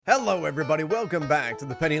Hello, everybody. Welcome back to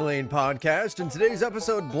the Penny Lane Podcast. In today's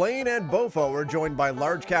episode, Blaine and Bofo are joined by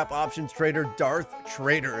large cap options trader Darth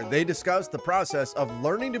Trader. They discuss the process of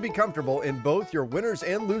learning to be comfortable in both your winners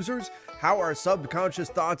and losers, how our subconscious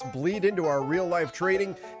thoughts bleed into our real life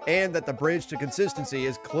trading, and that the bridge to consistency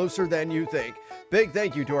is closer than you think. Big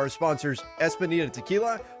thank you to our sponsors, Espinita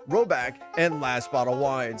Tequila, Roback, and Last Bottle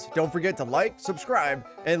Wines. Don't forget to like, subscribe,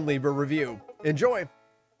 and leave a review. Enjoy.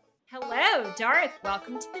 Hello, Darth.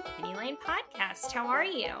 Welcome to the Penny Lane Podcast. How are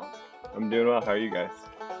you? I'm doing well. How are you guys?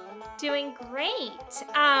 Doing great.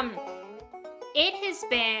 It has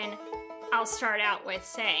been, I'll start out with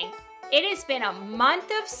saying, it has been a month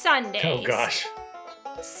of Sundays. Oh, gosh.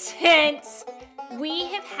 Since we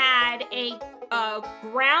have had a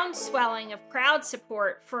ground swelling of crowd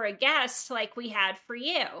support for a guest like we had for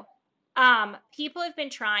you. People have been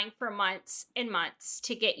trying for months and months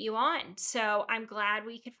to get you on, so I'm glad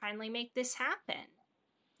we could finally make this happen.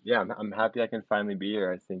 Yeah, I'm happy I can finally be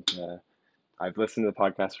here. I think I've listened to the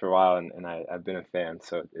podcast for a while, and I've been a fan,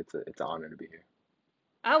 so it's an honor to be here.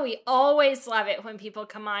 Oh, we always love it when people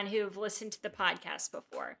come on who've listened to the podcast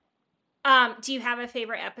before. Do you have a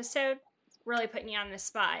favorite episode? Really putting you on the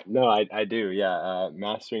spot. No, I do, yeah.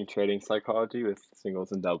 Mastering Trading Psychology with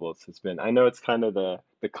Singles and Doubles has been, I know it's kind of the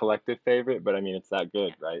collective favorite, but I mean, it's that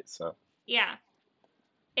good, right? So yeah,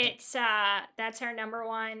 it's that's our number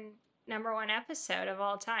one episode of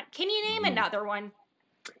all time. Can you name another one?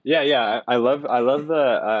 Yeah. I love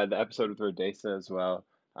the episode with Rodessa as well.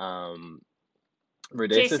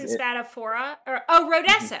 Jason Spatafora or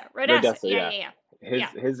Rodessa.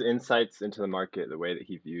 Yeah. His insights into the market, the way that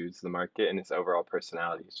he views the market, and his overall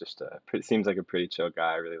personality is just seems like a pretty chill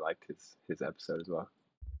guy. I really liked his episode as well.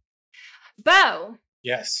 Bo.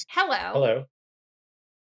 Yes. Hello.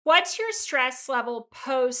 What's your stress level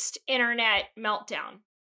post-internet meltdown?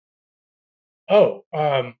 Oh,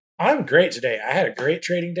 I'm great today. I had a great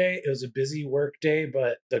trading day. It was a busy work day,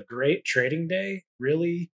 but the great trading day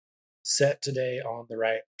really set today on the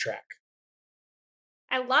right track.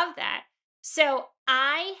 I love that. So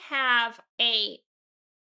I have a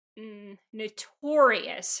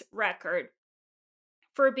notorious record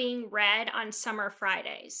for being red on summer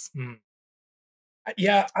Fridays.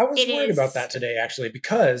 Yeah, I was worried about that today, actually,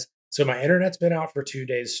 because my internet's been out for 2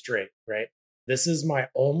 days straight, right? This is my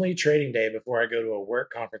only trading day before I go to a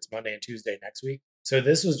work conference Monday and Tuesday next week. So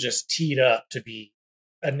this was just teed up to be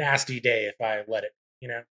a nasty day if I let it,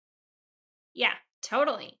 Yeah,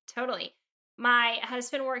 totally. My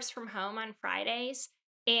husband works from home on Fridays,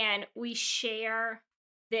 and we share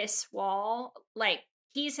this wall. Like,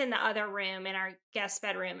 he's in the other room in our guest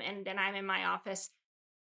bedroom, and then I'm in my office.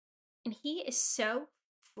 And he is so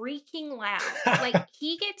freaking loud. Like,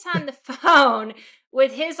 he gets on the phone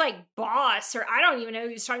with his, boss, or I don't even know who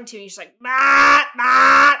he's talking to. He's like, bah,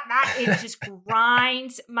 bah, bah. It just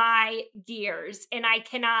grinds my gears, and I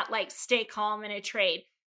cannot, stay calm in a trade.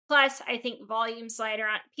 Plus, I think volume's lighter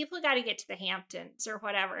on. People got to get to the Hamptons or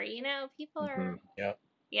whatever. People are.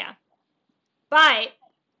 Yeah. But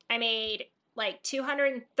I made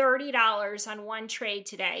 $230 on one trade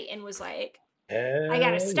today and was like, I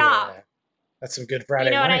got to stop. Yeah. That's some good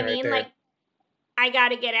Friday money. You know what I mean? Right there. I got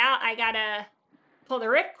to get out. I got to pull the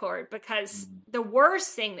ripcord, because the worst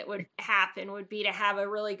thing that would happen would be to have a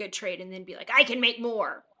really good trade and then be like, I can make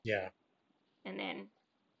more. Yeah. And then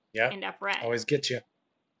end up red. Always get you.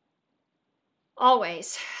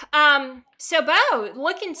 Always. So Bo,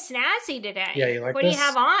 looking snazzy today. Yeah, you like what this? Do you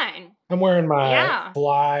have on? I'm wearing my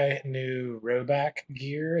Fly new Roback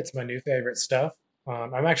gear. It's my new favorite stuff.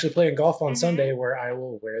 I'm actually playing golf on Sunday where I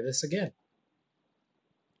will wear this again.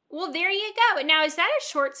 Well, there you go. Now, is that a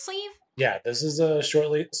short sleeve? Yeah, this is a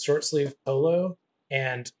short sleeve polo.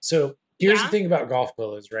 And so here's the thing about golf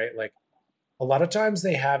polos, right? Like, a lot of times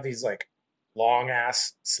they have these long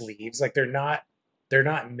ass sleeves. Like, they're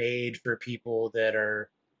not made for people that are,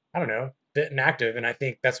 I don't know, fit and active. And I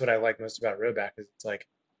think that's what I like most about Roback, is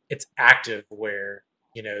it's active wear,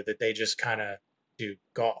 that they just kind of do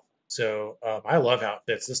golf. So I love how it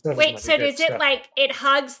fits. This stuff. Wait, so does it it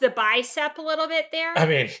hugs the bicep a little bit there? I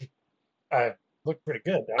mean, I look pretty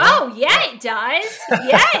good. Yeah, it does.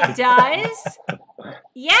 Yeah, it does.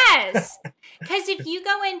 Yes. Because if you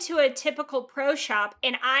go into a typical pro shop,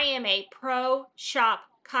 and I am a pro shop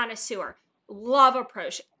connoisseur, love a pro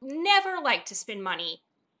shop, never like to spend money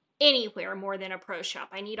anywhere more than a pro shop.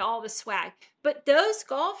 I need all the swag. But those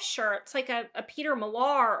golf shirts, like a Peter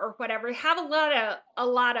Millar or whatever, have a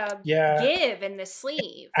lot of give in the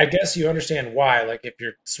sleeve. I guess you understand why, if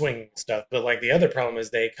you're swinging stuff. But the other problem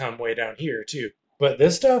is they come way down here too. But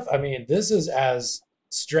this stuff, I mean, this is as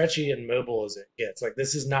stretchy and mobile as it gets.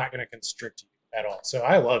 This is not going to constrict you. at all. So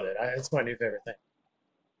I love it. It's my new favorite thing.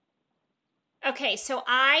 Okay, so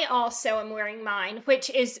I also am wearing mine, which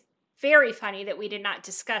is very funny that we did not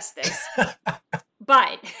discuss this.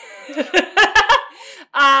 But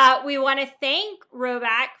we want to thank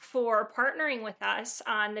Rhoback for partnering with us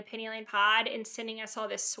on the Penny Lane Pod and sending us all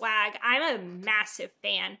this swag. I'm a massive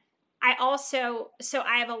fan. I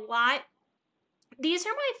have a lot. These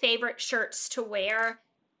are my favorite shirts to wear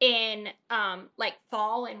in like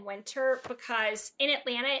fall and winter, because in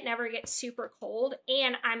Atlanta it never gets super cold,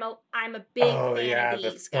 and I'm a big fan of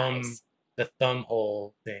these guys. The thumb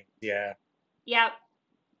hole thing. Yeah. Yep.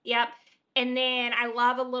 And then I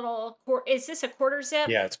love a little, is this a quarter zip?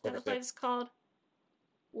 Yeah, it's quarter zip. That's what it's called.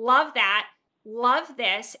 Love that. Love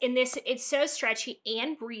this. And this, it's so stretchy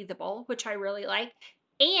and breathable, which I really like.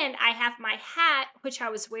 And I have my hat, which I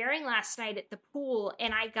was wearing last night at the pool,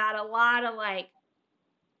 and I got a lot of like,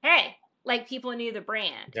 hey, like people knew the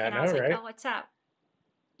brand. Yeah, and I was like, oh, what's up?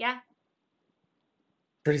 Yeah.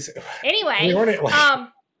 Pretty. Anyway,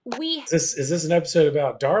 is this an episode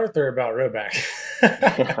about Darth or about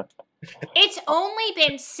Rhoback? It's only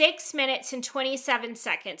been 6 minutes and 27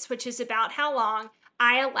 seconds, which is about how long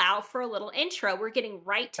I allow for a little intro. We're getting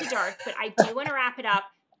right to Darth, but I do want to wrap it up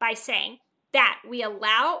by saying that we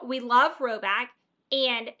love Rhoback,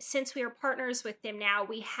 and since we are partners with them now,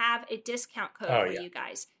 we have a discount code for you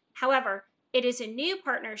guys. However, it is a new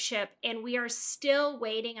partnership, and we are still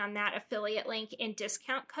waiting on that affiliate link and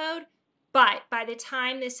discount code. But by the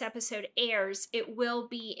time this episode airs, it will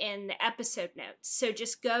be in the episode notes. So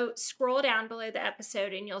just go scroll down below the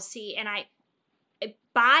episode and you'll see. And I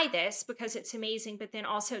buy this because it's amazing, but then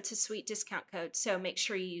also it's a sweet discount code. So make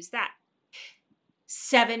sure you use that.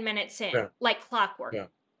 7 minutes in, like clockwork. Yeah.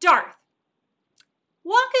 Darth,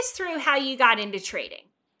 walk us through how you got into trading.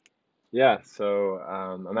 Yeah, so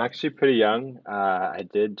I'm actually pretty young. I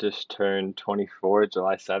did just turn 24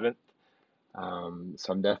 July 7th.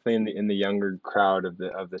 So I'm definitely in the younger crowd of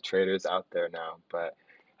the traders out there now. But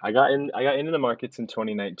I got into the markets in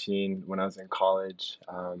 2019 when I was in college.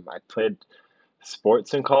 I played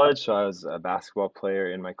sports in college, so I was a basketball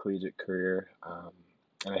player in my collegiate career.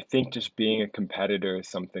 And I think just being a competitor is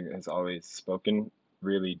something that has always spoken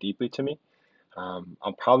really deeply to me.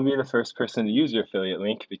 I'll probably be the first person to use your affiliate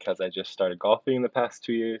link because I just started golfing in the past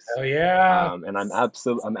 2 years. Oh yeah! And I'm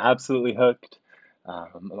absolutely hooked.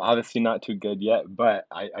 I'm obviously not too good yet, but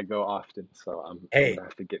I go often, so I'm gonna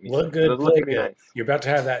have to get me. Look good, play good. Nice. You're about to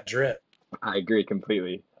have that drip. I agree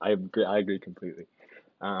completely. I agree completely.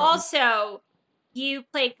 Also, you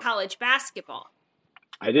played college basketball.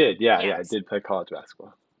 I did, yeah, I did play college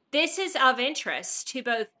basketball. This is of interest to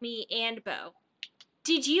both me and Bo.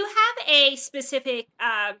 Did you have a specific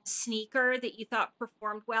sneaker that you thought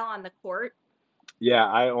performed well on the court? Yeah,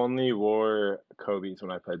 I only wore Kobe's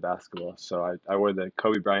when I played basketball. So I wore the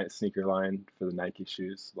Kobe Bryant sneaker line for the Nike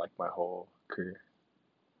shoes like my whole career.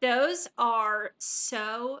 Those are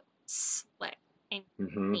so slick and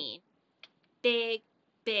clean. Big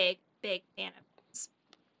fan of those.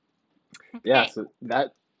 Okay. Yeah, so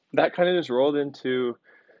that kind of just rolled into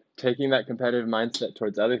taking that competitive mindset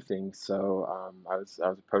towards other things. So I was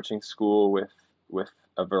approaching school with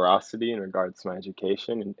a veracity in regards to my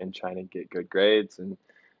education and trying to get good grades. And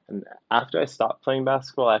after I stopped playing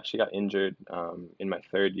basketball, I actually got injured in my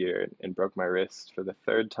third year and broke my wrist for the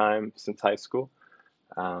third time since high school.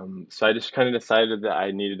 So I just kind of decided that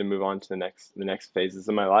I needed to move on to the next phases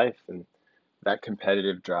of my life, and that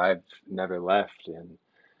competitive drive never left. And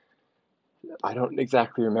I don't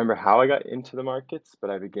exactly remember how I got into the markets, but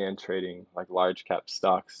I began trading like large cap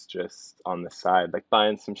stocks just on the side, like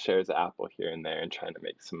buying some shares of Apple here and there and trying to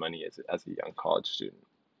make some money as a young college student.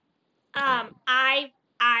 I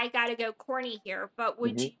gotta go corny here, but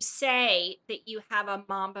would you say that you have a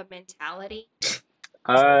Mamba mentality?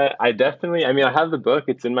 I have the book.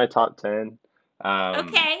 It's in my top 10.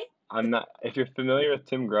 Okay. I'm not, if you're familiar with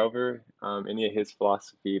Tim Grover, any of his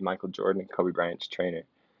philosophy, Michael Jordan, Kobe Bryant's trainer,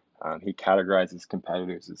 he categorizes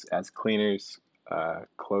competitors as cleaners,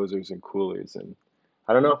 closers, and coolers. And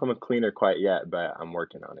I don't know if I'm a cleaner quite yet, but I'm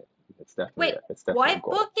working on it. It's definitely what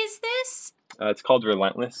book is this? It's called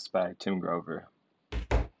Relentless by Tim Grover.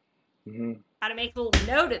 Gotta make a little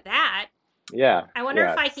note of that. Yeah. I wonder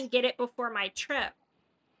if I can get it before my trip.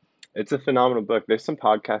 It's a phenomenal book. There's some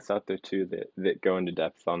podcasts out there too that go into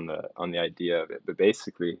depth on the idea of it. But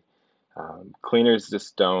basically, cleaners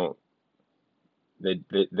just don't.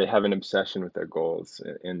 They have an obsession with their goals,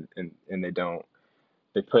 and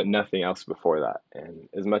they put nothing else before that. And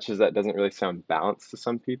as much as that doesn't really sound balanced to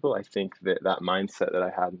some people, I think that mindset that I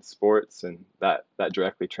had in sports and that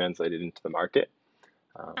directly translated into the market.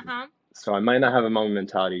 So I might not have a moment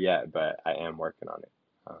mentality yet, but I am working on it.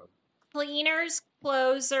 Cleaners,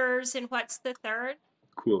 closers, and what's the third?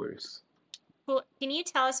 Coolers. Cool. Can you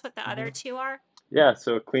tell us what the Mm-hmm. other two are? Yeah,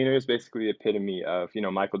 so cleaner is basically the epitome of,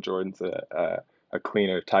 Michael Jordan's a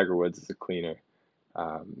cleaner, Tiger Woods is a cleaner,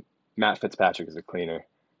 Matt Fitzpatrick is a cleaner.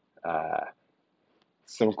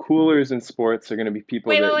 Some coolers in sports are going to be people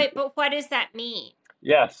wait, but what does that mean?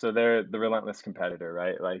 Yeah, so they're the relentless competitor,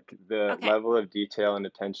 right? Like the Okay. level of detail and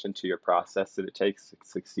attention to your process that it takes to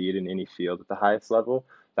succeed in any field at the highest level.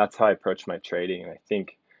 That's how I approach my trading. And I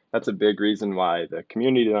think that's a big reason why the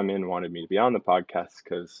community that I'm in wanted me to be on the podcast,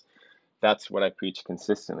 because that's what I preach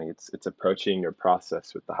consistently. It's approaching your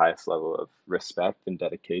process with the highest level of respect and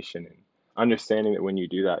dedication, and understanding that when you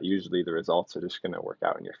do that, usually the results are just going to work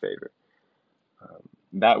out in your favor.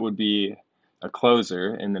 That would be a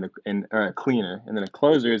closer, and then a cleaner, and then a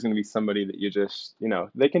closer is going to be somebody that you just,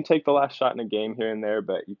 they can take the last shot in a game here and there,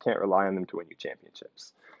 but you can't rely on them to win you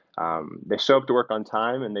championships. They show up to work on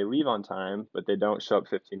time and they leave on time, but they don't show up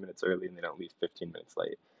 15 minutes early and they don't leave 15 minutes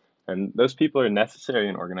late. And those people are necessary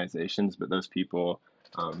in organizations, but those people,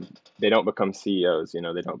 they don't become CEOs. They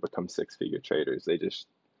don't become six-figure traders. They just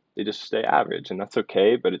stay average, and that's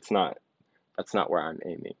okay. But that's not where I'm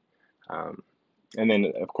aiming. And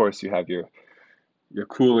then, of course, you have your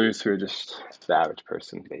coolers who are just the average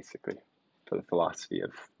person, basically, for the philosophy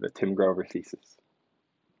of the Tim Grover thesis.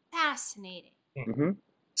 Fascinating. Mm-hmm.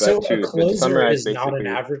 So a closer is not an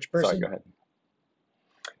average person? Sorry, go ahead.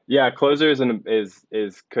 Yeah, closer is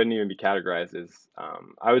couldn't even be categorized as.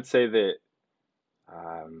 I would say that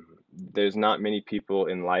there's not many people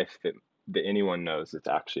in life that anyone knows that's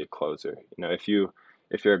actually a closer. If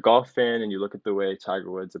you're a golf fan and you look at the way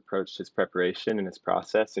Tiger Woods approached his preparation and his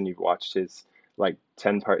process, and you've watched his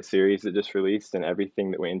 10-part series that just released and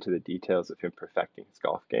everything that went into the details of him perfecting his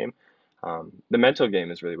golf game, the mental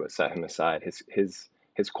game is really what set him aside.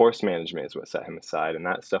 His course management is what set him aside, and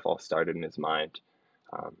that stuff all started in his mind.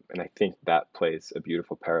 And I think that plays a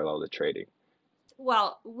beautiful parallel to trading.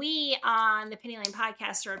 Well, we on the Penny Lane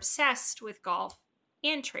podcast are obsessed with golf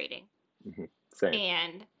and trading. Mm-hmm. Same.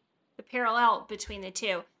 And the parallel between the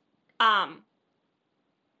two.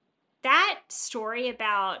 That story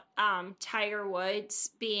about Tiger Woods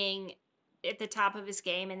being at the top of his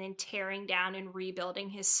game and then tearing down and rebuilding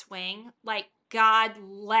his swing, God,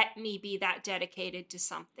 let me be that dedicated to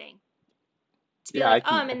something. To be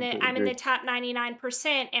I'm in the top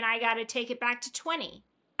 99% and I got to take it back to 20.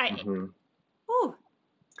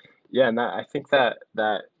 Yeah, and I think that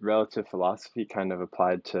relative philosophy kind of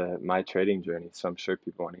applied to my trading journey. So I'm sure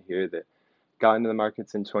people want to hear that. Got into the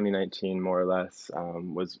markets in 2019, more or less.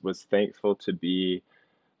 Was thankful to be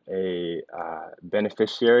a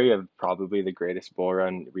beneficiary of probably the greatest bull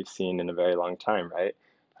run we've seen in a very long time, right?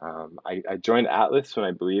 I joined Atlas when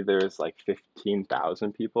I believe there was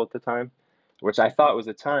 15,000 people at the time, which I thought was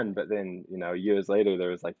a ton, but then years later there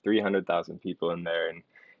was 300,000 people in there, and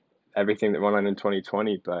everything that went on in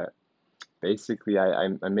 2020. But basically, I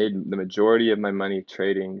made the majority of my money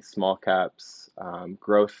trading small caps,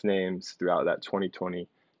 growth names throughout that 2020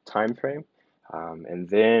 timeframe, and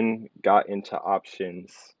then got into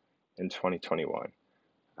options in 2021.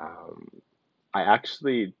 I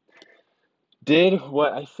actually did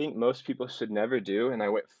what I think most people should never do, and I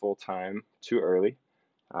went full time too early.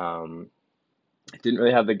 Didn't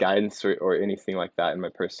really have the guidance or anything like that in my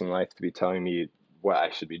personal life to be telling me what I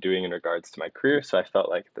should be doing in regards to my career. So I felt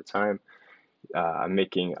like at the time, I'm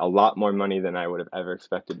making a lot more money than I would have ever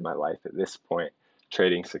expected in my life at this point,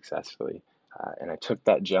 trading successfully. And I took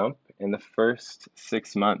that jump. In the first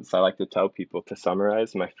 6 months, I like to tell people, to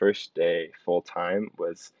summarize, my first day full time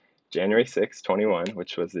was January 6, 21,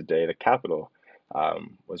 which was the day the Capitol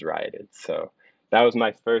was rioted. So that was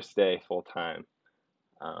my first day full time.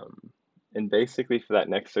 And basically for that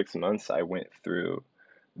next 6 months, I went through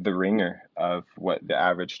the ringer of what the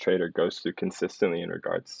average trader goes through consistently in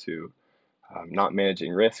regards to not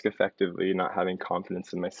managing risk effectively, not having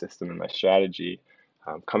confidence in my system and my strategy,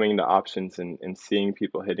 coming into options and seeing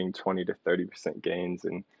people hitting 20 to 30% gains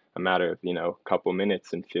in a matter of a couple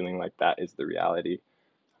minutes and feeling like that is the reality.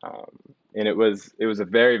 And it was a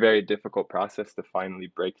very, very difficult process to finally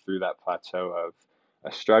break through that plateau of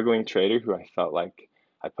a struggling trader who I felt like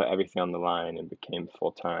I put everything on the line and became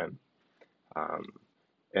full time.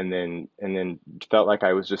 And then felt like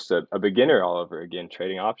I was just a beginner all over again,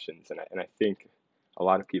 trading options. And I think a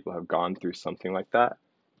lot of people have gone through something like that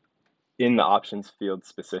in the options field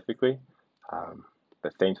specifically.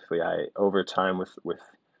 But thankfully, I, over time, with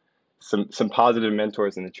some positive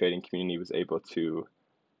mentors in the trading community, was able to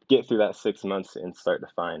get through that 6 months and start to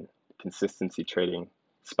find consistency trading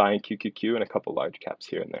SPY and QQQ and a couple large caps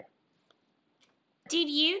here and there. Did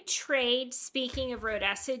you trade, speaking of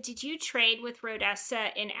Rodessa, did you trade with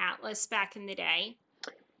Rodessa in Atlas back in the day?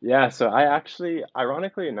 Yeah, so I actually,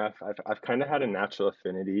 ironically enough, I've kind of had a natural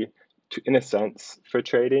affinity in a sense for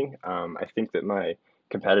trading. I think that my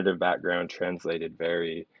competitive background translated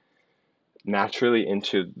very naturally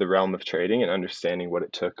into the realm of trading and understanding what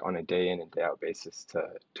it took on a day in and day out basis to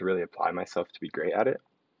really apply myself to be great at it.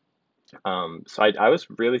 So I was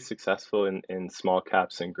really successful in small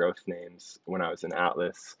caps and growth names when I was in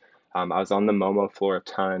Atlas. I was on the Momo floor a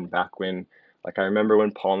ton back when, like, I remember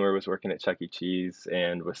when Palmer was working at Chuck E. Cheese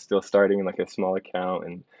and was still starting like a small account,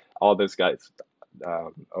 and all those guys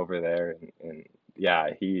over there. And yeah,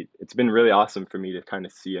 it's been really awesome for me to kind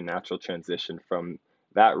of see a natural transition from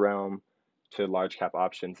that realm to large cap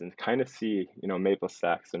options and kind of see, Maple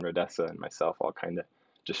Stacks and Rodessa and myself all kind of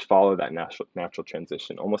just follow that natural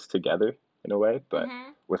transition almost together in a way, but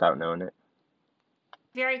Mm-hmm. without knowing it.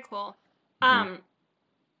 Very cool. Mhm.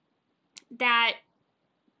 That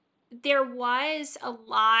there was a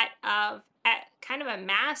lot of kind of a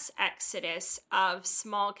mass exodus of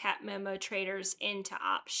small cap Momo traders into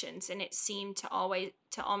options, and it seemed to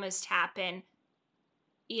almost happen,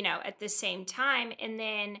 at the same time. And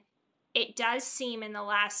then it does seem in the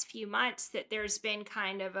last few months that there's been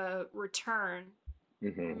kind of a return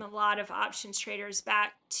from Mhm. a lot of options traders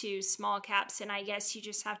back to small caps, and I guess you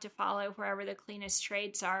just have to follow wherever the cleanest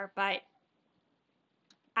trades are. But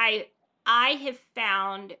I I have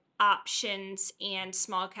found options and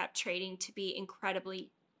small cap trading to be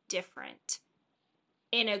incredibly different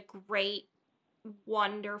in a great,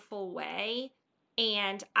 wonderful way.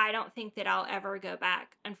 And I don't think that I'll ever go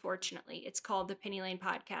back, unfortunately. It's called the Penny Lane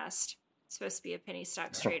Podcast. It's supposed to be a penny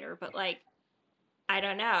stocks trader, but like, I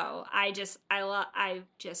don't know. I just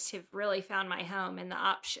have really found my home in the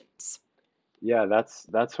options. Yeah, that's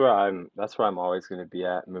where I'm always going to be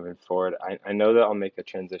at moving forward. I know that I'll make a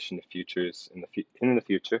transition to futures in the future. In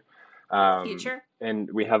the Um, future.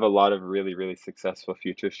 and we have a lot of really, really successful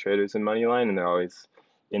futures traders in Moneyline, and they're always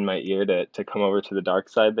in my ear to come over to the dark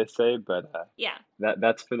side, they say, but Yeah.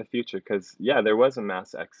 that's for the future because yeah, there was a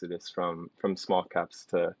mass exodus from small caps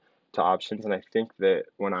to options, and I think that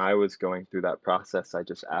when I was going through that process, I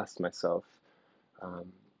just asked myself,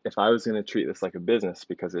 um, if I was going to treat this like a business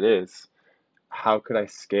because it is, how could I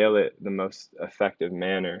scale it the most effective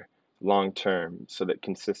manner long term so that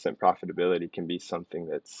consistent profitability can be something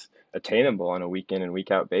that's attainable on a week in and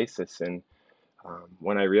week out basis? And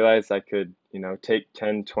when I realized I could, take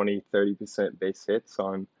 10, 20, 30% base hits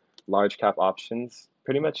on large cap options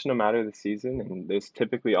pretty much no matter the season, and there's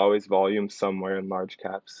typically always volume somewhere in large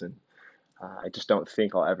caps, and I just don't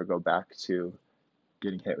think I'll ever go back to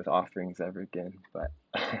getting hit with offerings ever again. But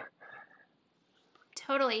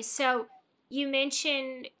Totally. So you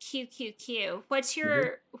mentioned QQQ. What's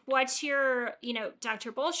your,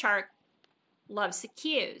 Dr. Bullshark loves the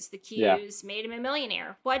Qs. The yeah. Qs made him a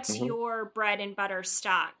millionaire. What's hmm your bread and butter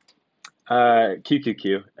stock?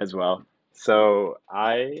 QQQ as well. So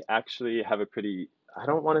I actually have a pretty, I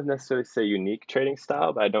don't want to necessarily say unique trading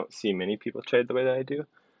style, but I don't see many people trade the way that I do.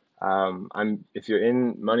 If you're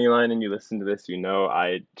in Moneyline and you listen to this,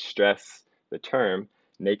 I stress the term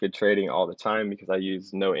naked trading all the time because I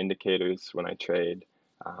use no indicators when I trade.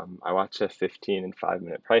 I watch a 15 and 5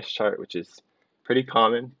 minute price chart, which is pretty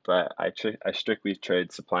common, but I strictly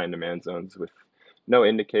trade supply and demand zones with no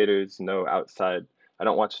indicators, no outside. I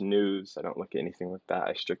don't watch news. I don't look at anything like that.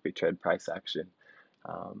 I strictly trade price action.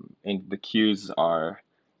 And the Qs are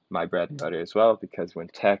my bread and butter as well because when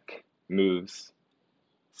tech moves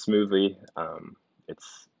smoothly,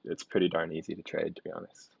 it's pretty darn easy to trade, to be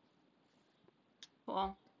honest.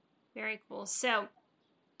 Cool. Very cool. So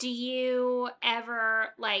do you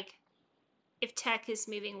ever, like, if tech is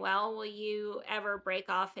moving well, will you ever break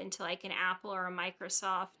off into like an Apple or a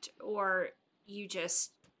Microsoft, or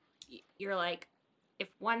you're like, if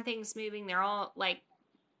one thing's moving, they're all like,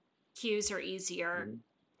 Qs are easier. Mhm.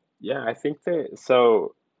 Yeah, I think that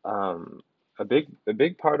so a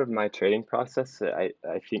big part of my trading process that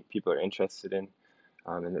I think people are interested in,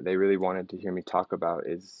 and that they really wanted to hear me talk about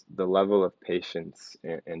is the level of patience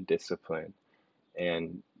and discipline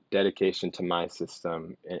and dedication to my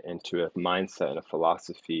system and to a mindset and a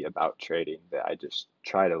philosophy about trading that I just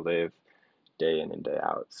try to live day in and day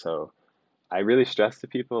out. So I really stress to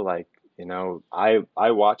people like,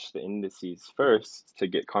 I watch the indices first to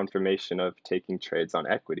get confirmation of taking trades on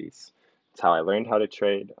equities. It's how I learned how to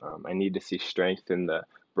trade. I need to see strength in the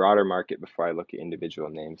broader market before I look at individual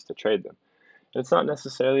names to trade them. And it's not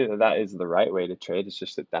necessarily that that is the right way to trade, it's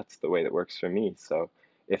just that that's the way that works for me. So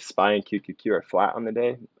if SPY and QQQ are flat on the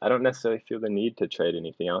day, I don't necessarily feel the need to trade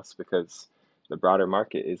anything else because the broader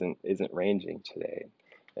market isn't ranging today.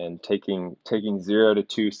 And taking 0 to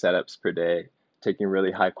 2 setups per day, taking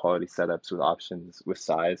really high quality setups with options with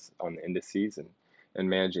size on the indices, and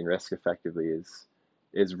managing risk effectively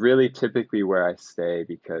is really typically where I stay,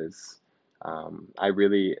 because I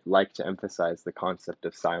really like to emphasize the concept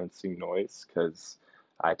of silencing noise, because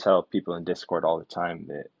I tell people in Discord all the time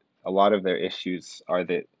that a lot of their issues are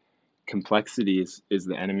that complexity is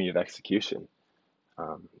the enemy of execution.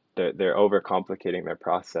 They're overcomplicating their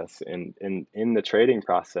process, and in the trading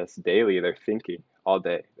process daily, they're thinking all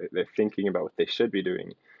day. They're thinking about what they should be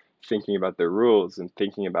doing, thinking about their rules, and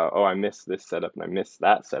thinking about, oh, I missed this setup and I missed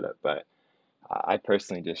that setup. But I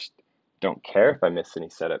personally just don't care if I miss any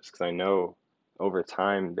setups, because I know over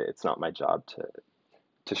time that it's not my job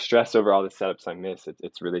to stress over all the setups I miss.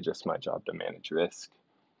 It's really just my job to manage risk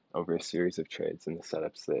over a series of trades and the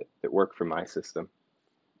setups that work for my system.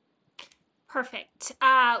 Perfect.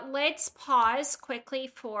 Let's pause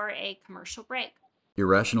quickly for a commercial break.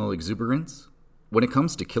 Irrational exuberance? When it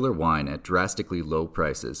comes to killer wine at drastically low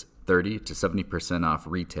prices, 30 to 70% off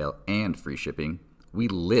retail and free shipping, we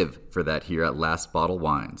live for that here at Last Bottle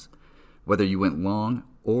Wines. Whether you went long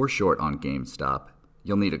or short on GameStop,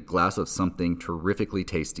 you'll need a glass of something terrifically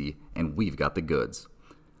tasty, and we've got the goods.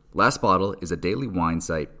 Last Bottle is a daily wine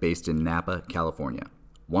site based in Napa, California.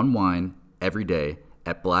 One wine every day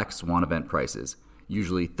at Black Swan event prices,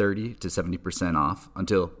 usually 30 to 70% off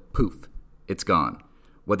until, poof, it's gone.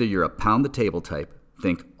 Whether you're a pound-the-table type,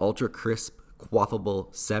 think ultra-crisp,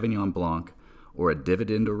 quaffable Sauvignon Blanc, or a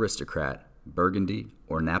dividend aristocrat, Burgundy,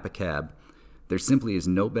 or Napa Cab, there simply is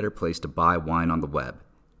no better place to buy wine on the web,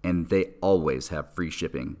 and they always have free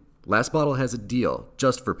shipping. Last Bottle has a deal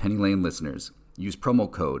just for Penny Lane listeners. Use promo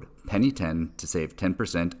code PENNY10 to save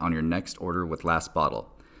 10% on your next order with Last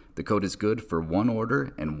Bottle. The code is good for one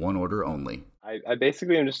order and one order only. I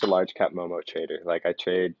basically am just a large cap Momo trader. Like, I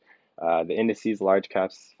trade the indices, large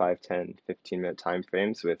caps, 5, 10, 15-minute time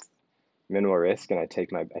frames with minimal risk, and I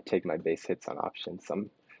take my base hits on options.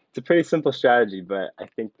 It's a pretty simple strategy, but I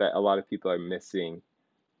think that a lot of people are missing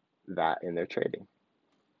that in their trading.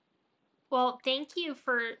 Well, thank you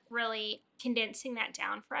for really condensing that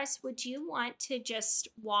down for us. Would you want to just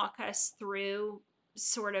walk us through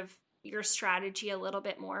sort of your strategy a little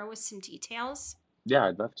bit more with some details? Yeah,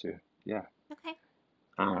 I'd love to. Yeah. Okay.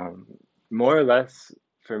 More or less,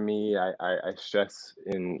 for me, I stress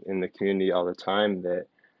in the community all the time that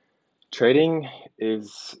trading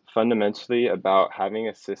is fundamentally about having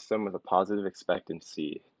a system with a positive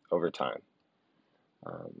expectancy over time.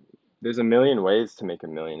 There's a million ways to make $1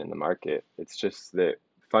 million in the market. It's just that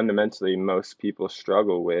fundamentally most people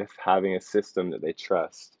struggle with having a system that they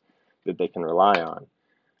trust, that they can rely on,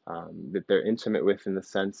 that they're intimate with, in the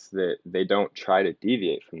sense that they don't try to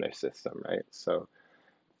deviate from their system, right? So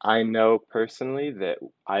I know personally that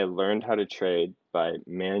I learned how to trade by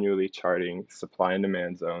manually charting supply and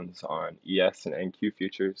demand zones on ES and NQ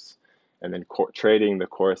futures, and then trading the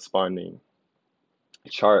corresponding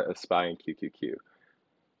chart of SPY and QQQ.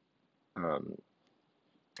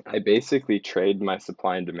 I basically trade my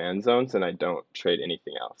supply and demand zones, and I don't trade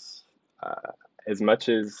anything else. As much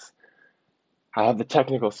as I have the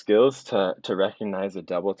technical skills to recognize a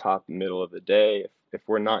double top middle of the day, if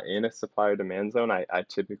we're not in a supply or demand zone, I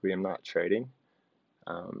typically am not trading.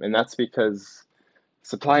 And that's because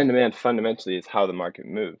supply and demand fundamentally is how the market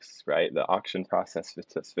moves, right? The auction process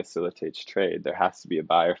facilitates trade. There has to be a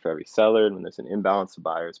buyer for every seller, and when there's an imbalance of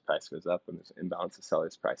buyers, price goes up. When there's an imbalance of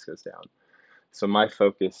sellers, price goes down. So my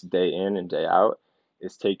focus day in and day out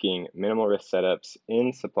is taking minimal risk setups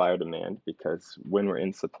in supply or demand, because when we're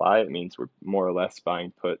in supply, it means we're more or less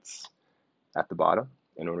buying puts at the bottom,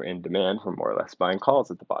 and when we're in demand, we're more or less buying calls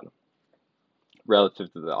at the bottom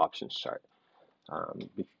relative to the options chart.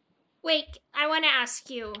 Wait, I want to ask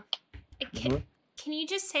you, can you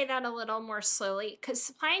just say that a little more slowly? Because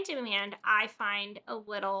supply and demand, I find a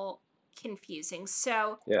little confusing.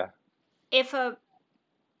 So yeah, if the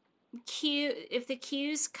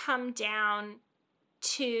Qs come down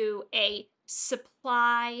to a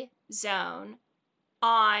supply zone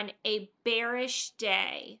on a bearish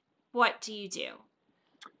day, what do you do?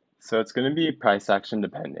 So it's going to be price action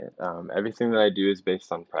dependent. Everything that I do is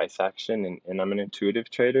based on price action, and I'm an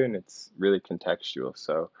intuitive trader, and it's really contextual.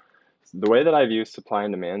 So the way that I view supply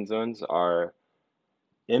and demand zones are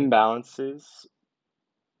imbalances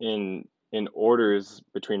in orders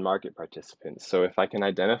between market participants. So if I can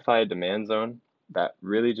identify a demand zone, that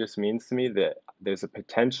really just means to me that there's a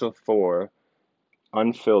potential for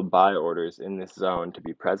unfilled buy orders in this zone to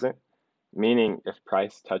be present. Meaning, if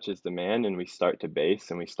price touches demand and we start to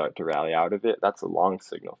base and we start to rally out of it, that's a long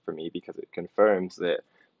signal for me, because it confirms that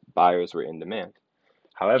buyers were in demand.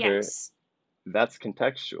 However, Yes. that's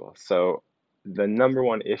contextual. So the number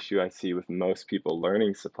one issue I see with most people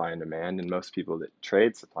learning supply and demand and most people that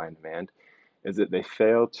trade supply and demand is that they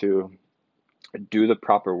fail to do the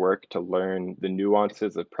proper work to learn the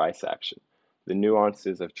nuances of price action, the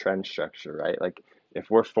nuances of trend structure, right? Like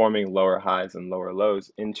if we're forming lower highs and lower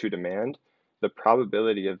lows into demand, the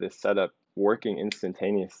probability of this setup working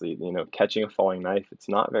instantaneously, catching a falling knife, it's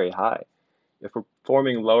not very high. If we're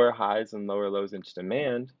forming lower highs and lower lows into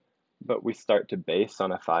demand, but we start to base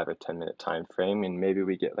on a 5 or 10 minute time frame, and maybe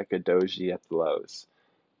we get like a doji at the lows.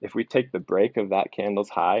 If we take the break of that candle's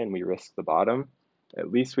high and we risk the bottom, at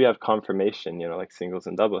least we have confirmation, like singles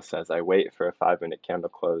and doubles says, I wait for a 5 minute candle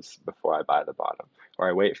close before I buy the bottom, or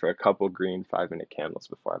I wait for a couple green 5 minute candles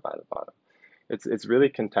before I buy the bottom. It's really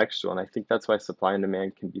contextual, and I think that's why supply and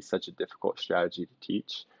demand can be such a difficult strategy to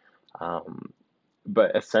teach.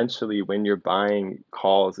 But essentially, when you're buying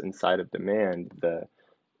calls inside of demand, the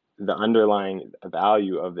underlying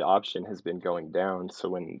value of the option has been going down. So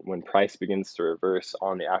when price begins to reverse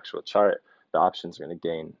on the actual chart, the option's going to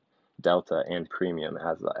gain delta and premium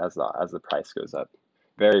as the price goes up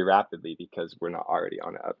very rapidly because we're not already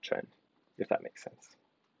on an uptrend, if that makes sense.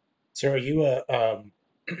 So are you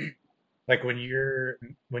like when you're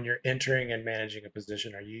entering and managing a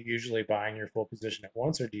position, are you usually buying your full position at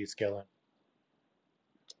once, or do you scale in?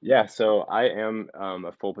 Yeah, so I am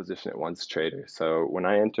a full position at once trader. So when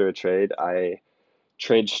I enter a trade, I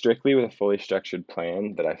trade strictly with a fully structured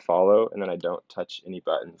plan that I follow, and then I don't touch any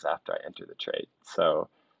buttons after I enter the trade. So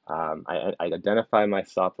I identify my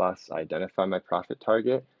stop loss, I identify my profit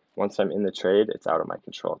target. Once I'm in the trade, it's out of my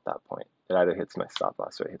control at that point. It either hits my stop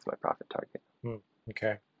loss or it hits my profit target.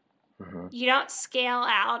 Okay. Mm-hmm. You don't scale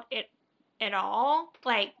out it at all?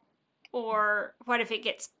 Like, or what if it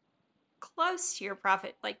gets close to your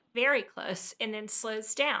profit, like very close, and then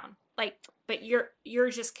slows down? Like, but you're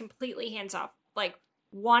just completely hands off. Like,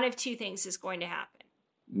 one of two things is going to happen.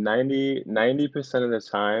 90% of the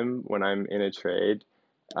time when I'm in a trade,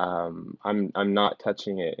 I'm not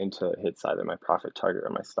touching it until it hits either my profit target or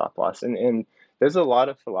my stop loss. And there's a lot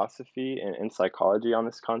of philosophy and psychology on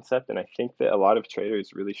this concept, and I think that a lot of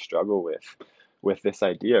traders really struggle with this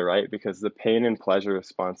idea, right? Because the pain and pleasure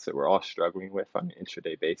response that we're all struggling with on an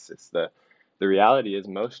intraday basis, the reality is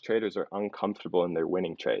most traders are uncomfortable in their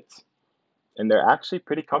winning trades, and they're actually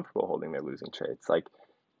pretty comfortable holding their losing trades. Like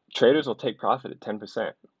traders will take profit at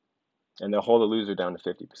 10% and they'll hold a loser down to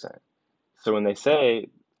 50%. So when they say,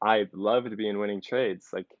 I love to be in winning trades,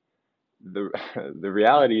 like the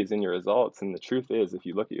reality is in your results. And the truth is, if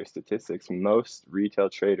you look at your statistics, most retail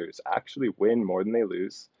traders actually win more than they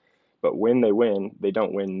lose. But when they win, they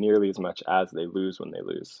don't win nearly as much as they lose when they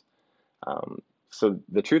lose. So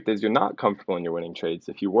the truth is, you're not comfortable in your winning trades.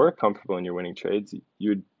 If you were comfortable in your winning trades,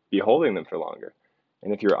 you'd be holding them for longer.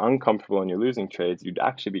 And if you're uncomfortable in your losing trades, you'd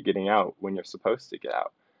actually be getting out when you're supposed to get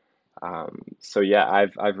out. So yeah,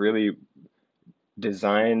 I've really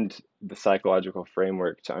designed the psychological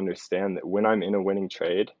framework to understand that when I'm in a winning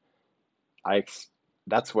trade,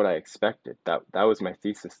 that's what I expected. That was my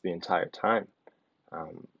thesis the entire time.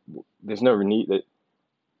 There's no need that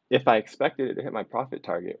if I expected it to hit my profit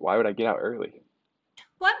target, why would I get out early?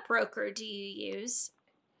 What broker do you use?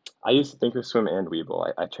 I use Thinkorswim and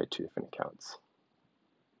Webull. I trade two different accounts.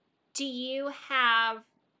 Do you have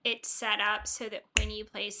it set up so that when you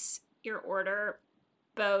place your order,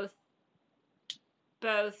 both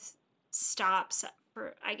stops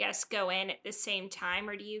for, I guess, go in at the same time,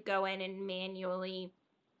 or do you go in and manually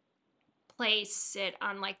place it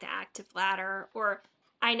on like the active ladder? Or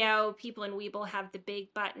I know people in Webull have the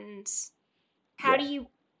big buttons. How do you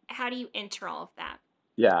enter all of that?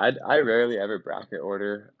 Yeah, I rarely ever bracket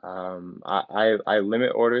order. I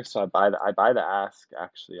limit orders, so I buy the ask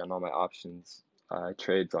actually on all my options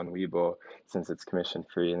trades on Webull since it's commission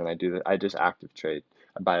free, and then I just active trade.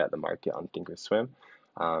 I buy it at the market on Thinkorswim,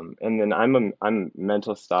 and then I'm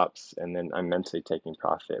mental stops, and then I'm mentally taking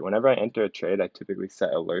profit. Whenever I enter a trade, I typically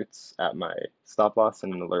set alerts at my stop loss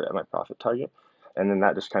and an alert at my profit target, and then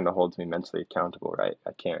that just kind of holds me mentally accountable, right?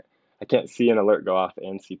 I can't see an alert go off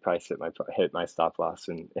and see price hit my stop loss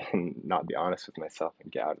and not be honest with myself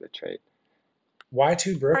and get out of the trade. Why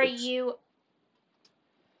two brokers? Are you?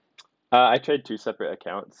 I trade two separate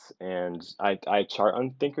accounts, and I chart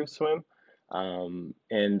on Thinkorswim,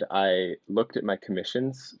 and I looked at my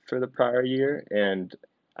commissions for the prior year, and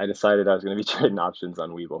I decided I was going to be trading options on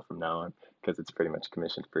Webull from now on because it's pretty much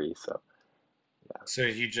commission free. So yeah. So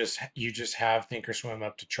you just have Thinkorswim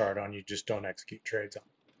up to chart on. You just don't execute trades on.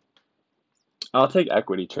 I'll take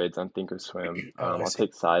equity trades on Thinkorswim. Oh, I'll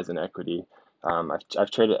take size and equity.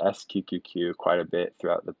 I've traded SQQQ quite a bit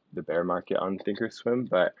throughout the bear market on Thinkorswim,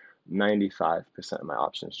 but 95% of my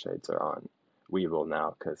options trades are on Webull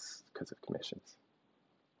now because of commissions.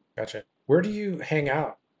 Gotcha. Where do you hang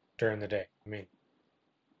out during the day? I mean,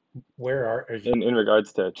 where are you? In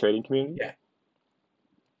regards to trading community? Yeah.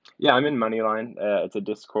 Yeah, I'm in Moneyline. It's a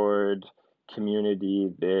Discord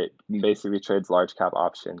community that basically trades large cap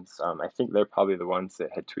options. I think they're probably the ones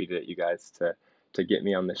that had tweeted at you guys to get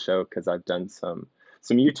me on the show because I've done some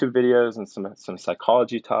YouTube videos and some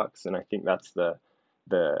psychology talks, and I think that's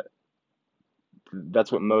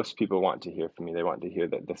that's what most people want to hear from me. They want to hear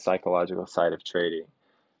the psychological side of trading,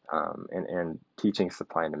 and teaching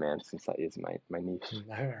supply and demand, since that is my niche.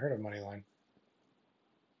 I haven't heard of Moneyline.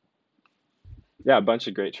 Yeah, a bunch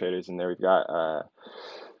of great traders in there. We've got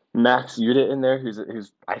Max Udit in there, who's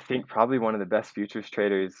I think probably one of the best futures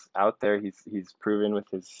traders out there. He's proven with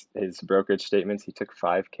his brokerage statements. He took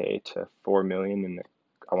 5K to 4 million in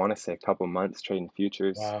I want to say a couple months trading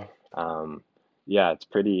futures. Wow. Yeah, it's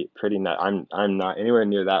pretty nut. I'm not anywhere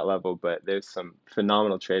near that level, but there's some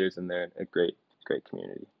phenomenal traders in there and a great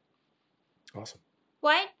community. Awesome.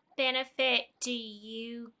 What benefit do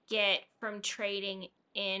you get from trading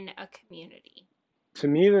in a community? To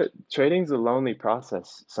me, that trading's a lonely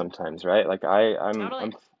process sometimes, right? Like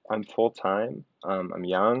I'm full time. I'm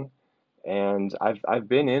young, and I've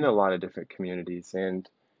been in a lot of different communities, and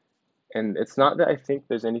it's not that I think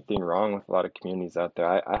there's anything wrong with a lot of communities out there.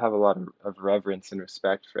 I have a lot of reverence and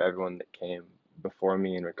respect for everyone that came before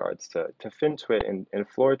me in regards to FinTwit and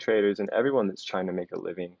floor traders and everyone that's trying to make a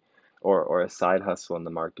living or a side hustle in the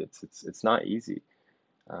markets. It's not easy,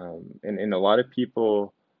 and a lot of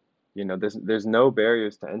people. There's no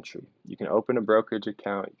barriers to entry. You can open a brokerage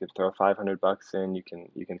account, you can throw $500 in,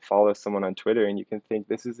 you can follow someone on Twitter, and you can think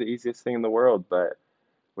this is the easiest thing in the world. But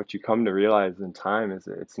what you come to realize in time is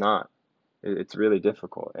that it's not. It's really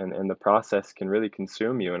difficult, and the process can really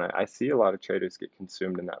consume you. And I see a lot of traders get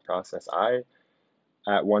consumed in that process. I,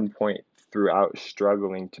 at one point, throughout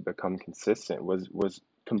struggling to become consistent, was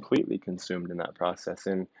completely consumed in that process.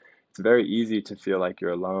 And it's very easy to feel like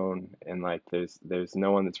you're alone and like there's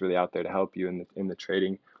no one that's really out there to help you in the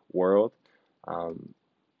trading world.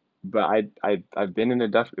 But I've been in a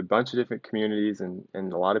bunch of different communities, and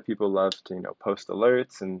a lot of people love to post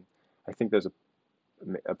alerts, and I think there's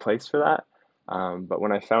a place for that. But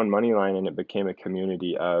when I found Moneyline and it became a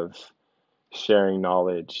community of sharing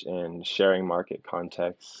knowledge and sharing market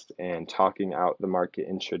context and talking out the market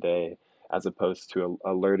intraday as opposed to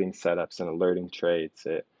alerting setups and alerting trades,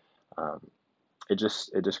 it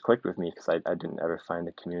just clicked with me because I didn't ever find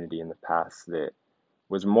a community in the past that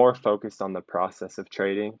was more focused on the process of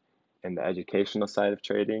trading and the educational side of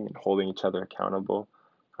trading and holding each other accountable.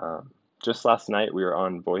 Just last night we were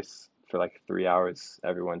on Voice for like 3 hours,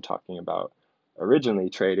 everyone talking about originally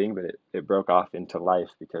trading, but it broke off into life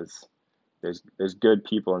because there's good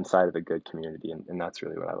people inside of a good community, and that's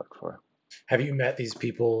really what I look for. Have you met these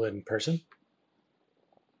people in person?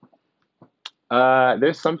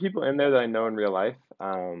 There's some people in there that I know in real life,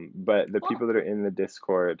 but the people that are in the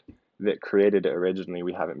Discord that created it originally,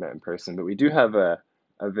 we haven't met in person. But we do have a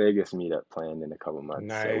Vegas meetup planned in a couple months,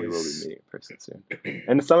 nice. So we will be meeting in person soon.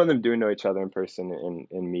 And some of them do know each other in person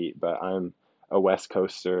and meet, but I'm a West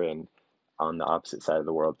Coaster and on the opposite side of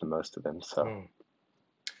the world from most of them. So,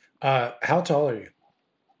 how tall are you?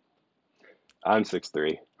 I'm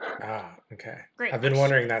 6'3". Okay. Great. I've been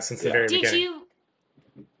wondering that since the very beginning.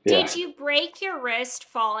 Did you break your wrist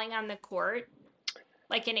falling on the court,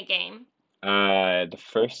 like in a game? The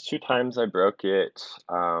first 2 times I broke it,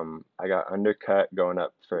 I got undercut going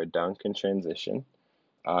up for a dunk in transition.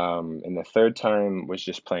 And the third time was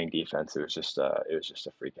just playing defense. It was just a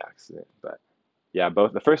freak accident. But yeah,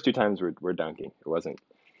 the first 2 times were dunking. It's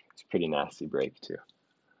a pretty nasty break too.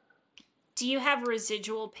 Do you have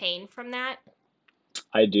residual pain from that?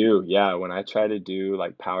 I do, yeah. When I try to do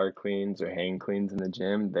like power cleans or hang cleans in the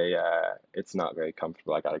gym, it's not very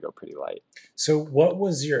comfortable. I got to go pretty light. So what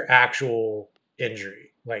was your actual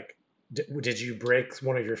injury? Like, did you break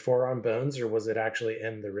one of your forearm bones, or was it actually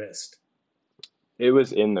in the wrist? It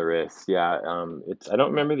was in the wrist, yeah. I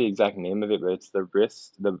don't remember the exact name of it, but it's the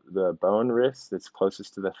wrist, the bone wrist that's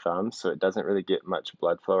closest to the thumb, so it doesn't really get much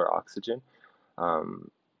blood flow or oxygen.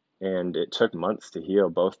 And it took months to heal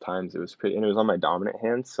both times. And it was on my dominant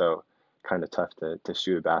hand, so kind of tough to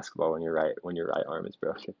shoot a basketball when your right arm is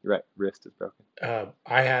broken, your right wrist is broken.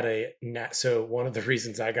 I had so one of the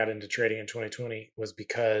reasons I got into trading in 2020 was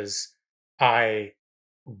because I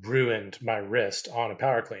ruined my wrist on a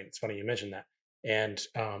power clean. It's funny you mentioned that. And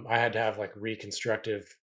I had to have like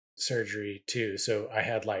reconstructive surgery too. So I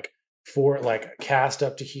had like 4 like cast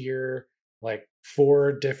up to here, like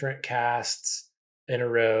 4 different casts in a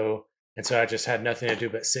row. And so I just had nothing to do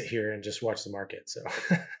but sit here and just watch the market. So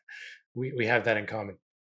we have that in common.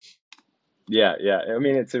 Yeah. I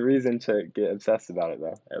mean, it's a reason to get obsessed about it,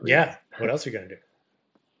 though, at least. Yeah. What else are you going to do?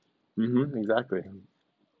 Exactly.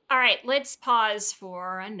 All right, let's pause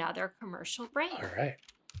for another commercial break. All right.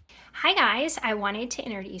 Hi, guys. I wanted to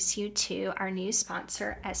introduce you to our new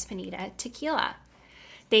sponsor, Espinita Tequila.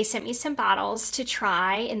 They sent me some bottles to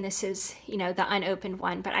try, and this is, the unopened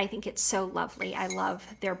one, but I think it's so lovely. I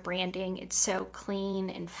love their branding. It's so clean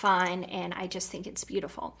and fun, and I just think it's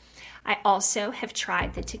beautiful. I also have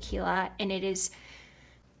tried the tequila, and it is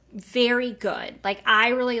very good. Like, I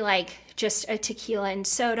really like just a tequila and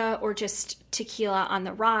soda or just tequila on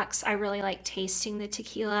the rocks. I really like tasting the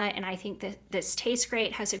tequila, and I think that this tastes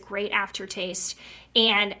great, has a great aftertaste.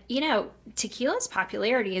 And, tequila's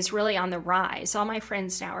popularity is really on the rise. All my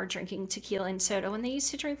friends now are drinking tequila and soda when they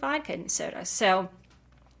used to drink vodka and soda. So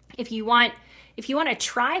if you want to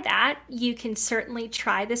try that, you can certainly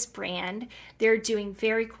try this brand. They're doing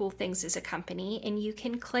very cool things as a company, and you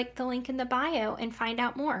can click the link in the bio and find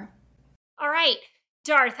out more. All right,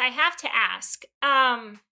 Darth, I have to ask,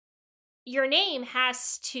 your name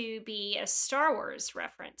has to be a Star Wars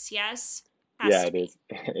reference, yes? It is.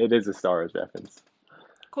 It is a Star Wars reference.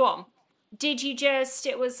 Cool. Did you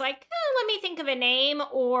it was like, let me think of a name,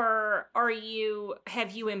 or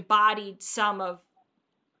have you embodied some of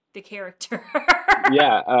the character?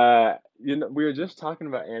 Yeah, we were just talking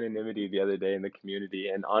about anonymity the other day in the community,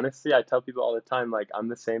 and honestly, I tell people all the time, like, I'm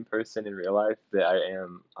the same person in real life that I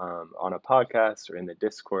am on a podcast or in the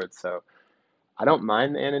Discord, so I don't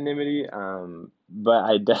mind the anonymity, but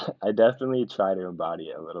I definitely try to embody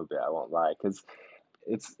it a little bit, I won't lie, because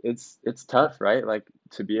it's tough, right? Like,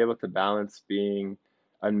 to be able to balance being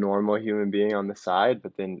a normal human being on the side,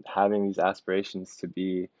 but then having these aspirations to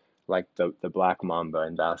be like the Black Mamba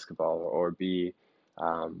in basketball, or be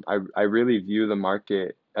I really view the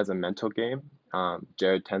market as a mental game.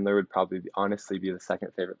 Jared Tendler would probably honestly be the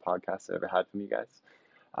second favorite podcast I ever had from you guys.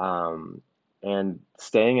 And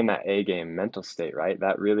staying in that A game mental state, right?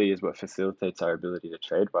 That really is what facilitates our ability to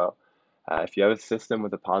trade well. If you have a system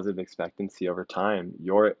with a positive expectancy over time,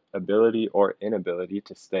 your ability or inability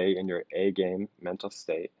to stay in your A game mental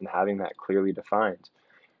state and having that clearly defined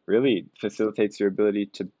really facilitates your ability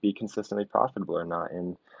to be consistently profitable or not.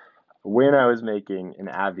 And when I was making an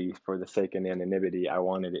Avi for the sake of anonymity, I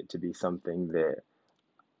wanted it to be something that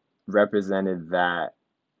represented that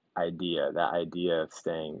idea of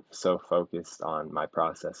staying so focused on my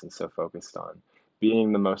process and so focused on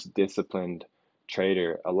being the most disciplined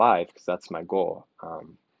trader alive, because that's my goal.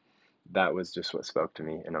 That was just what spoke to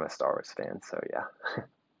me, and I'm a Star Wars fan, so yeah.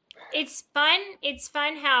 It's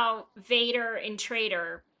fun how Vader and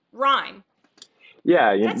trader rhyme.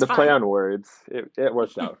 Yeah, That's the fun. play on words, it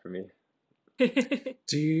worked out for me.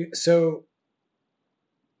 So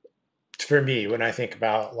for me, when I think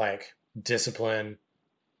about like discipline,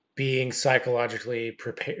 being psychologically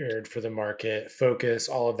prepared for the market, focus,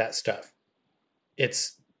 all of that stuff,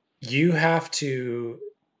 you have to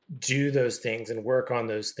do those things and work on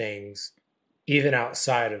those things even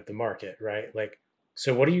outside of the market, right? Like,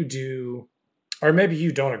 so what do you do? Or maybe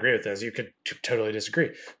you don't agree with this, you could totally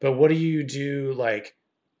disagree, but what do you do like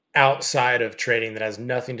outside of trading that has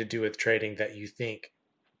nothing to do with trading that you think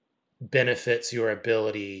benefits your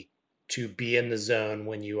ability to be in the zone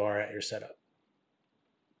when you are at your setup?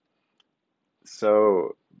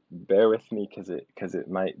 So bear with me, because it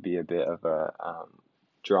might be a bit of a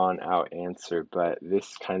drawn out answer, but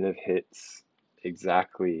this kind of hits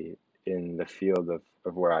exactly in the field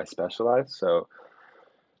of where I specialize. So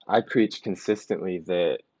I preach consistently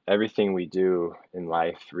that everything we do in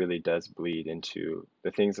life really does bleed into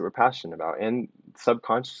the things that we're passionate about, and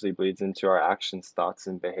subconsciously bleeds into our actions, thoughts,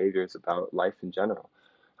 and behaviors about life in general.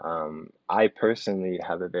 I personally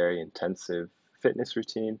have a very intensive fitness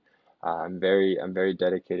routine. I'm very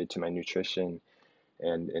dedicated to my nutrition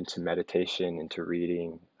and into meditation, into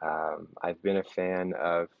reading. I've been a fan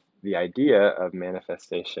of the idea of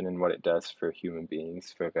manifestation and what it does for human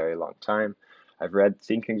beings for a very long time. I've read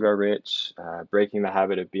Think and Grow Rich, Breaking the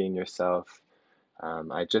Habit of Being Yourself.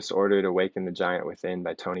 I just ordered Awaken the Giant Within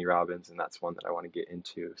by Tony Robbins, and that's one that I want to get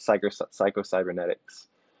into. Psycho-Cybernetics.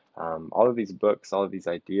 All of these books, all of these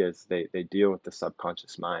ideas, they deal with the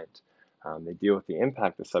subconscious mind. They deal with the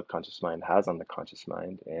impact the subconscious mind has on the conscious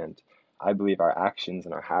mind, and I believe our actions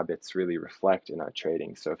and our habits really reflect in our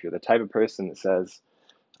trading. So if you're the type of person that says,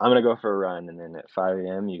 I'm going to go for a run, and then at 5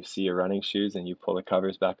 a.m. you see your running shoes and you pull the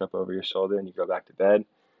covers back up over your shoulder and you go back to bed,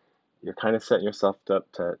 you're kind of setting yourself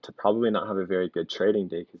up to probably not have a very good trading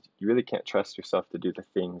day, because you really can't trust yourself to do the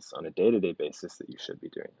things on a day-to-day basis that you should be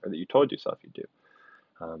doing, or that you told yourself you do.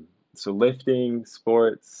 So lifting,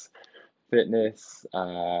 sports, fitness,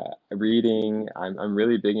 reading. I'm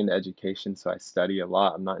really big into education, so I study a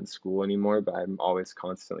lot. I'm not in school anymore, but I'm always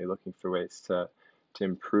constantly looking for ways to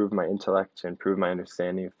improve my intellect, to improve my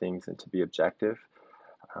understanding of things, and to be objective.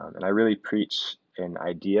 And I really preach an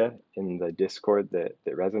idea in the Discord that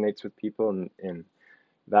resonates with people, and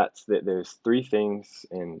that's that there's three things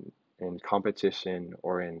in competition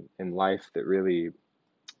or in life that really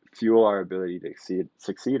fuel our ability to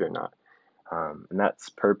succeed or not. And that's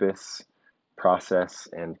purpose, process,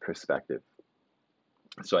 and perspective.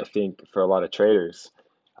 So I think for a lot of traders,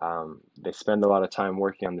 they spend a lot of time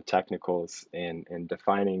working on the technicals and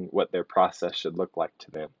defining what their process should look like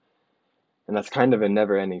to them. And that's kind of a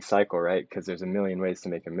never-ending cycle, right? Because there's a million ways to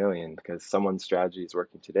make a million, because someone's strategy is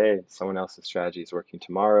working today, someone else's strategy is working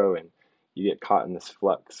tomorrow, and you get caught in this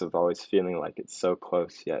flux of always feeling like it's so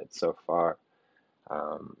close yet it's so far.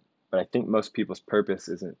 But I think most people's purpose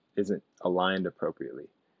isn't aligned appropriately.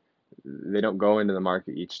 They don't go into the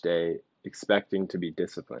market each day expecting to be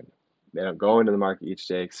disciplined. They don't go into the market each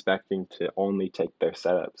day expecting to only take their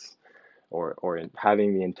setups, or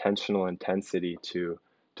having the intentional intensity to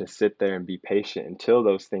sit there and be patient until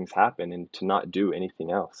those things happen, and to not do anything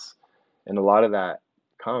else. And a lot of that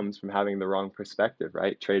comes from having the wrong perspective,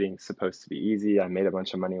 right? Trading's supposed to be easy. I made a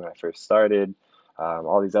bunch of money when I first started.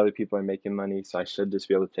 All these other people are making money, so I should just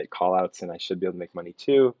be able to take call outs and I should be able to make money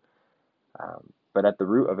too. But at the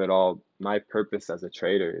root of it all, my purpose as a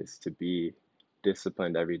trader is to be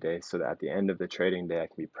disciplined every day, so that at the end of the trading day, I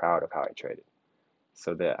can be proud of how I traded.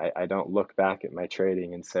 So that I don't look back at my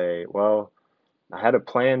trading and say, well, I had a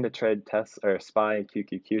plan to trade Tesla or SPY and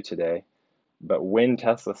QQQ today, but when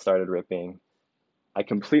Tesla started ripping, I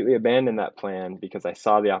completely abandoned that plan because I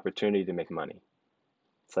saw the opportunity to make money.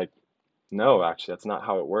 It's like, no, actually, that's not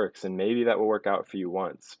how it works. And maybe that will work out for you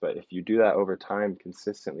once, but if you do that over time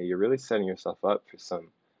consistently, you're really setting yourself up for some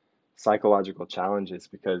psychological challenges,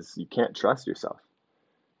 because you can't trust yourself.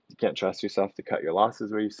 You can't trust yourself to cut your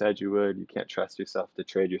losses where you said you would. You can't trust yourself to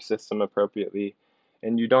trade your system appropriately.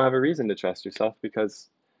 And you don't have a reason to trust yourself, because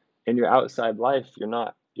in your outside life, you're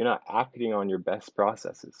not acting on your best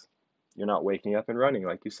processes. You're not waking up and running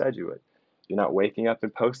like you said you would. You're not waking up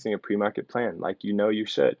and posting a pre-market plan like you know you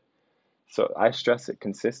should. So I stress it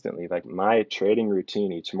consistently. Like, my trading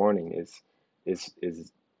routine each morning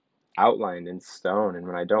is outlined in stone. And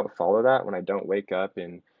when I don't follow that, when I don't wake up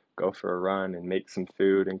and go for a run and make some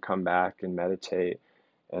food and come back and meditate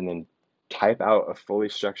and then type out a fully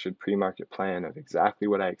structured pre-market plan of exactly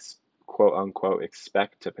what I quote unquote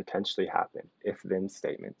expect to potentially happen, if then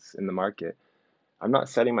statements in the market, I'm not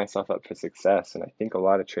setting myself up for success. And I think a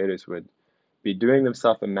lot of traders would be doing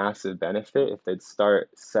themselves a massive benefit if they'd start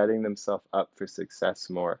setting themselves up for success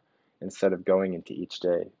more, instead of going into each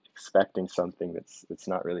day expecting something that's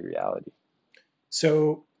not really reality.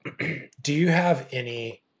 So do you have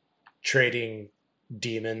any trading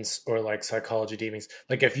demons or like psychology demons?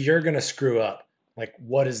 Like, if you're going to screw up, like,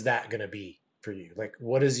 what is that going to be for you? Like,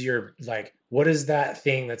 what is that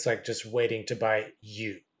thing that's like just waiting to bite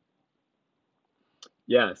you?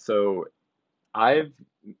 Yeah. So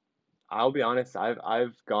I'll be honest,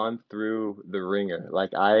 I've gone through the ringer.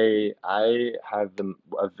 Like, I have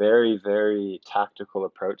a very, very tactical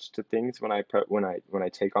approach to things when I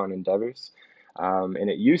take on endeavors. And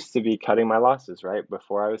it used to be cutting my losses, right?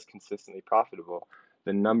 Before I was consistently profitable,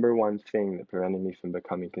 the number one thing that prevented me from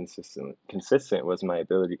becoming consistent was my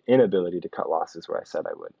inability to cut losses where I said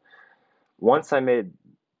I would. Once I made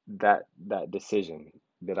that decision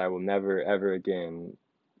that I will never ever again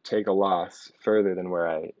take a loss further than where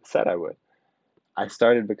I said I would, I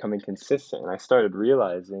started becoming consistent, and I started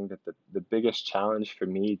realizing that the biggest challenge for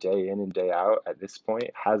me day in and day out at this point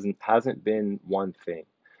hasn't been one thing.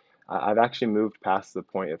 I've actually moved past the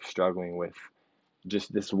point of struggling with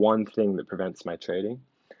just this one thing that prevents my trading.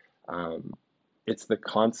 It's the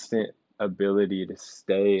constant ability to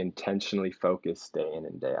stay intentionally focused day in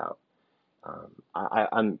and day out.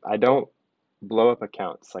 I don't blow up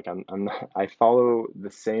accounts. Like, I follow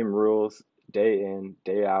the same rules day in,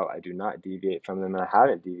 day out. I do not deviate from them, and I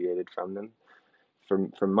haven't deviated from them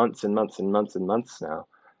for months and months and months and months now.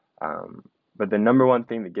 But the number one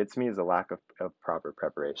thing that gets me is a lack of proper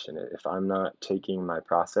preparation. If I'm not taking my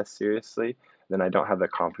process seriously, then I don't have the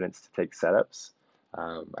confidence to take setups.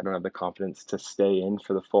 I don't have the confidence to stay in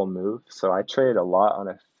for the full move. So I trade a lot on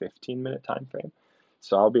a 15-minute time frame.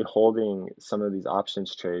 So I'll be holding some of these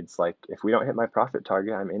options trades. Like, if we don't hit my profit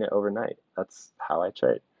target, I'm in it overnight. That's how I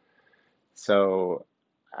trade. So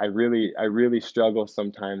I really struggle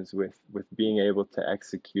sometimes with being able to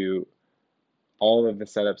execute all of the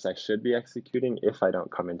setups I should be executing if I don't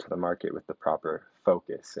come into the market with the proper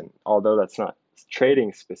focus. And although that's not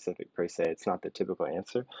trading specific per se, it's not the typical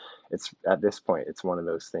answer. It's at this point, it's one of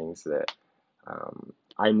those things that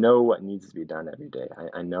I know what needs to be done every day.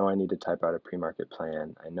 I know I need to type out a pre-market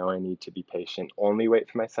plan. I know I need to be patient, only wait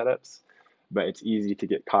for my setups. But it's easy to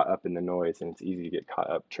get caught up in the noise, and it's easy to get caught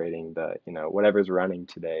up trading the, whatever's running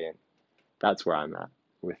today. And that's where I'm at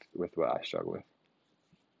with what I struggle with.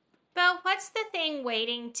 Bo, what's the thing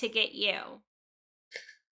waiting to get you?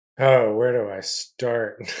 Oh, where do I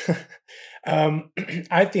start?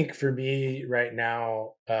 I think for me right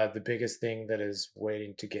now, the biggest thing that is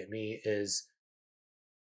waiting to get me is,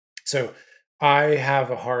 so I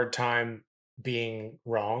have a hard time being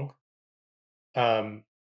wrong.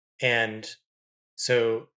 And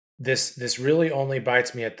so this really only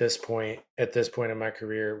bites me at this point in my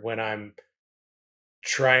career, when I'm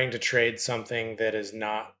trying to trade something that is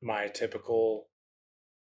not my typical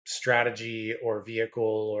strategy or vehicle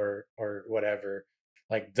or whatever.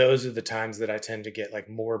 Like, those are the times that I tend to get like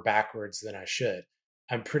more backwards than I should.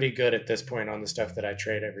 I'm pretty good at this point on the stuff that I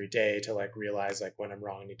trade every day to like realize like when I'm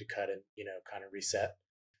wrong, I need to cut and, kind of reset.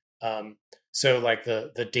 So like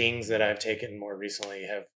the dings that I've taken more recently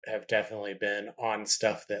have definitely been on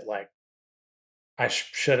stuff that like I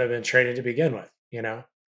should have been trading to begin with,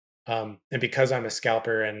 and because I'm a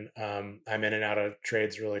scalper and I'm in and out of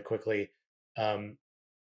trades really quickly,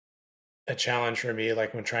 a challenge for me,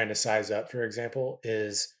 like when trying to size up, for example,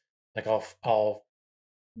 is like I'll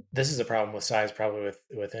this is a problem with size probably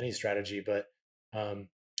with any strategy, but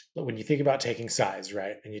when you think about taking size,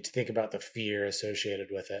 right, and you think about the fear associated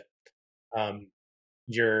with it,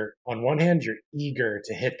 you're, on one hand, you're eager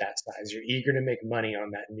to hit that size, you're eager to make money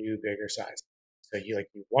on that new bigger size, so you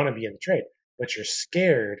want to be in the trade, but you're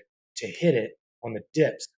scared to hit it on the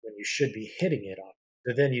dips when you should be hitting it on.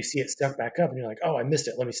 So then you see it step back up and you're like, oh, I missed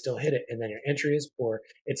it, let me still hit it, and then your entry is poor.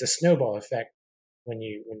 It's a snowball effect when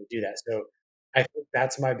you do that. So I think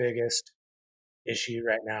that's my biggest issue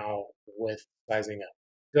right now with sizing up.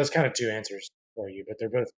 Those kind of two answers for you, but they're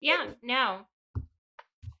both no.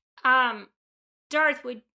 Darth,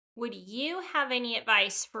 would you have any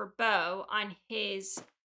advice for Bo on his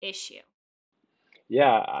issue?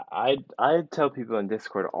 Yeah, I tell people in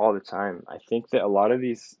Discord all the time. I think that a lot of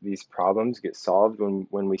these problems get solved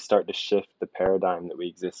when we start to shift the paradigm that we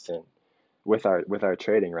exist in with our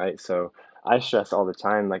trading, right? So I stress all the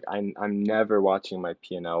time, like I'm never watching my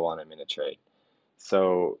P&L while I'm in a trade.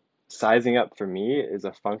 So sizing up for me is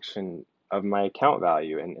a function of my account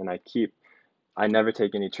value, and I never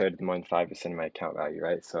take any trade with more than 5% of my account value,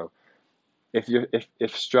 right? So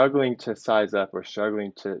if struggling to size up or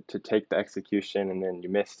struggling to take the execution and then you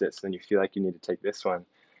missed it, so then you feel like you need to take this one,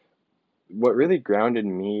 what really grounded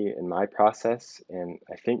me in my process, and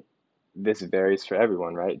I think this varies for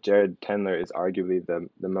everyone, right? Jared Tendler is arguably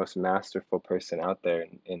the most masterful person out there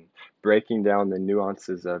in breaking down the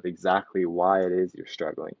nuances of exactly why it is you're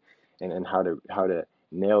struggling, and how to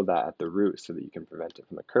nail that at the root so that you can prevent it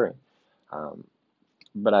from occurring.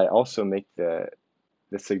 But I also make the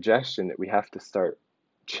suggestion that we have to start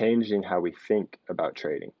changing how we think about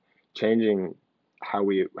trading, changing how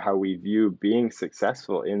we view being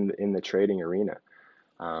successful in the trading arena.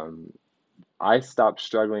 I stopped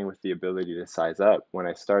struggling with the ability to size up when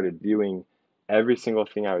I started viewing every single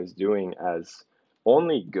thing I was doing as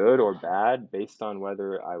only good or bad based on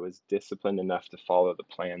whether I was disciplined enough to follow the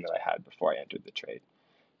plan that I had before I entered the trade.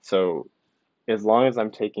 So as long as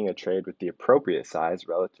I'm taking a trade with the appropriate size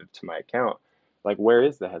relative to my account, like, where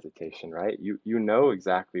is the hesitation, right? You know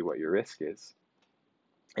exactly what your risk is.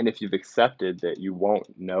 And if you've accepted that you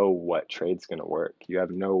won't know what trade's going to work, you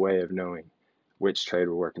have no way of knowing which trade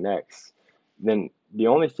will work next, then the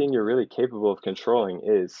only thing you're really capable of controlling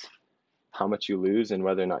is how much you lose and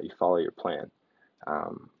whether or not you follow your plan.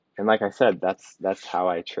 And like I said, that's how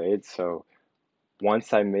I trade. So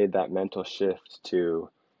once I made that mental shift to,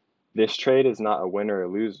 this trade is not a winner or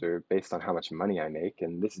loser based on how much money I make,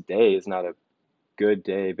 and this day is not a good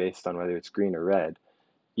day based on whether it's green or red.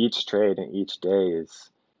 Each trade and each day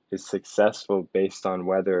is successful based on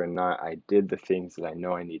whether or not I did the things that I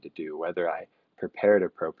know I need to do, whether I prepared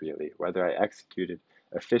appropriately, whether I executed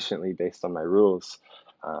efficiently based on my rules.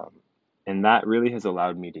 And that really has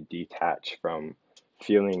allowed me to detach from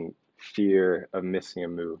feeling fear of missing a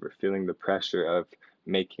move or feeling the pressure of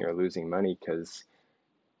making or losing money, because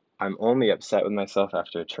I'm only upset with myself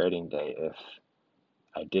after a trading day if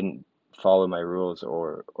I didn't follow my rules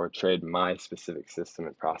or trade my specific system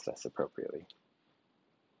and process appropriately.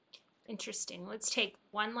 Interesting. Let's take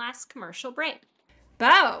one last commercial break.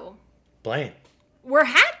 Bo. Blaine. We're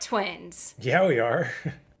hat twins. Yeah, we are.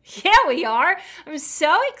 Yeah, we are. I'm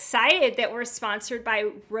so excited that we're sponsored by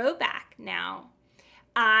Rhoback now.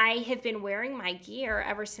 I have been wearing my gear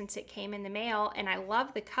ever since it came in the mail, and I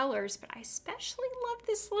love the colors, but I especially love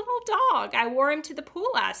this little dog. I wore him to the pool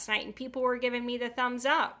last night, and people were giving me the thumbs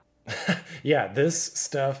up. Yeah, this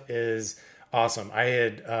stuff is awesome. I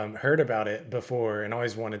had heard about it before and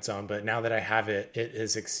always wanted some, but now that I have it, it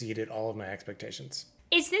has exceeded all of my expectations.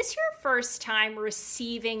 Is this your first time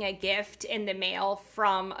receiving a gift in the mail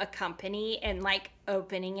from a company and like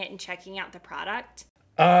opening it and checking out the product?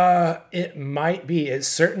 It might be. It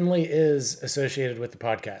certainly is associated with the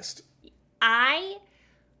podcast. I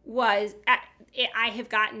have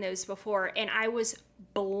gotten those before, and I was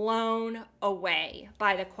blown away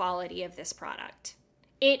by the quality of this product.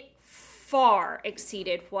 It far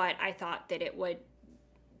exceeded what I thought that it would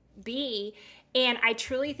be, and I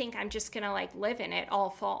truly think I'm just gonna like live in it all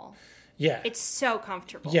fall. Yeah. It's so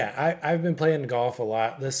comfortable. Yeah, I've been playing golf a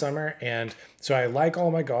lot this summer, and so I like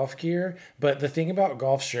all my golf gear, but the thing about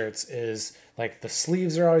golf shirts is like the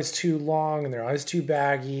sleeves are always too long and they're always too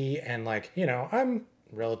baggy, and like, you know, I'm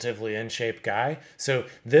relatively in shape guy, so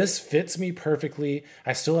this fits me perfectly.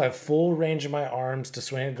 I still have full range of my arms to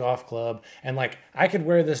swing a golf club, and like I could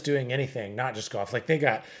wear this doing anything, not just golf. Like they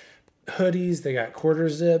got hoodies, they got quarter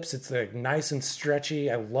zips, it's like nice and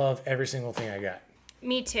stretchy. I love every single thing I got.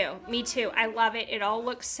 Me too. I love it. It all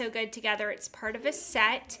looks so good together. It's part of a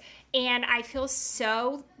set, and I feel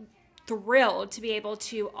so thrilled to be able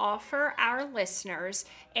to offer our listeners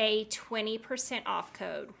a 20% off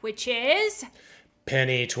code, which is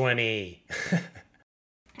Penny20.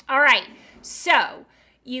 All right. So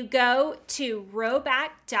you go to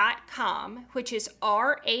rhoback.com, which is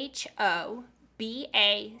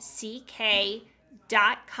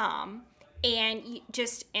RHOBACK.com. And you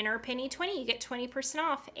just enter Penny20, you get 20%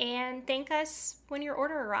 off, and thank us when your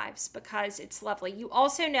order arrives because it's lovely. You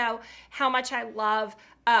also know how much I love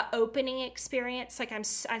opening experience. Like I'm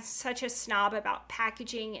such a snob about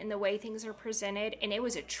packaging and the way things are presented, and it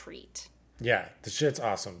was a treat. Yeah, the shit's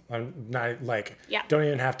awesome. I'm not like, yeah. Don't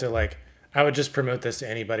even have to like, I would just promote this to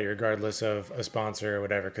anybody regardless of a sponsor or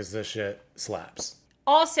whatever, because this shit slaps.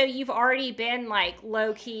 Also, you've already been like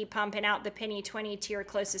low-key pumping out the Penny20 to your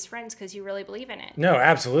closest friends because you really believe in it. No,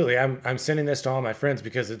 absolutely. I'm sending this to all my friends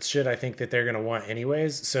because it's shit I think that they're going to want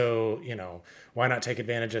anyways. So, you know, why not take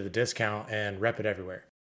advantage of the discount and rep it everywhere?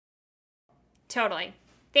 Totally.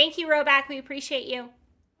 Thank you, Rhoback. We appreciate you.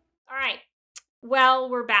 All right. Well,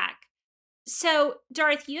 we're back. So,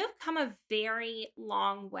 Darth, you have come a very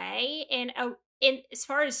long way in as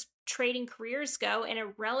far as trading careers go in a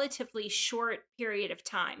relatively short period of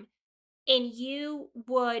time. And you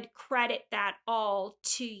would credit that all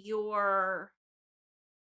to your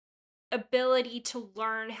ability to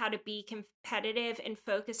learn how to be competitive and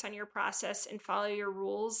focus on your process and follow your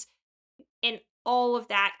rules. And all of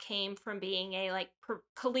that came from being a like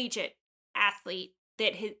collegiate athlete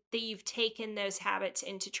that you've taken those habits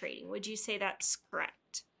into trading. Would you say that's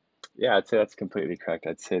correct? Yeah, I'd say that's completely correct.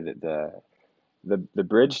 I'd say that the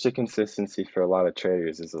bridge to consistency for a lot of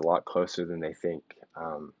traders is a lot closer than they think.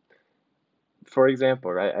 For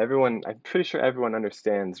example, right? I'm pretty sure everyone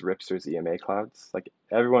understands Ripster's EMA clouds. Like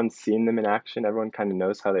everyone's seen them in action. Everyone kind of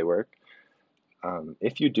knows how they work.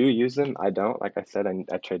 If you do use them, I don't. Like I said, I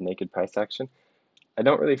trade naked price action. I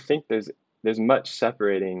don't really think there's much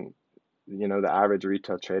separating, you know, the average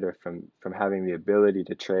retail trader from having the ability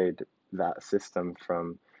to trade that system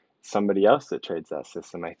from somebody else that trades that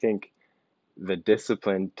system. I think the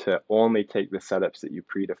discipline to only take the setups that you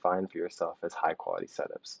predefine for yourself as high quality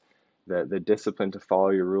setups, the discipline to follow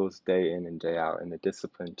your rules day in and day out, and the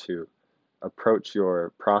discipline to approach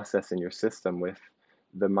your process and your system with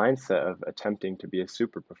the mindset of attempting to be a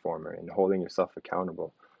super performer and holding yourself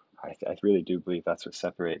accountable. I really do believe that's what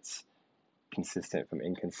separates consistent from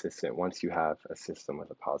inconsistent once you have a system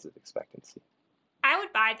with a positive expectancy. I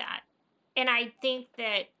would buy that. And I think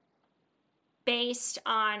that based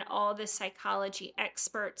on all the psychology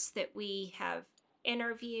experts that we have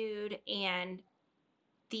interviewed and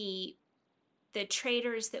the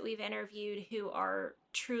traders that we've interviewed who are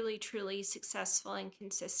truly, truly successful and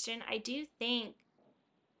consistent, I do think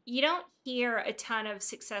you don't hear a ton of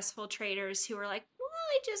successful traders who are like, well,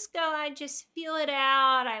 I just feel it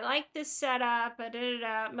out. I like this setup.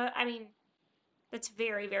 I mean, that's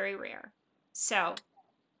very, very rare. So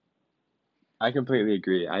I completely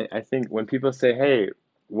agree. I think when people say, hey,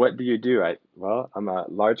 what do you do? I'm a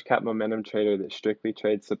large cap momentum trader that strictly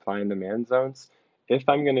trades supply and demand zones. If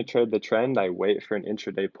I'm going to trade the trend, I wait for an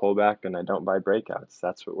intraday pullback and I don't buy breakouts.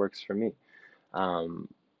 That's what works for me.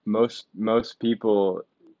 most people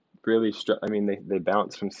really they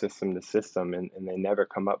bounce from system to system, and they never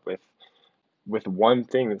come up with one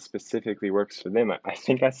thing that specifically works for them. I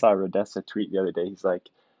think I saw Rodessa tweet the other day. He's like,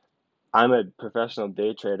 I'm a professional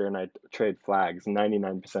day trader and I trade flags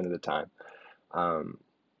 99% of the time.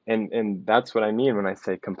 And that's what I mean when I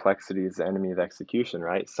say complexity is the enemy of execution,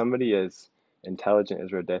 right? Somebody as intelligent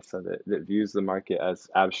as Rodessa that views the market as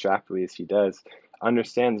abstractly as he does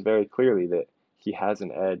understands very clearly that he has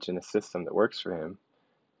an edge in a system that works for him,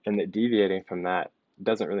 and that deviating from that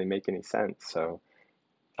doesn't really make any sense. So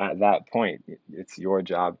at that point, it's your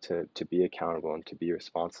job to be accountable and to be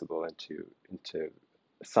responsible and to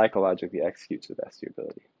psychologically execute to the best of your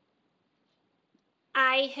ability.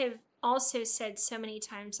 I have also said so many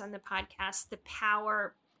times on the podcast the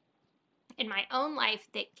power in my own life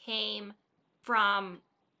that came from,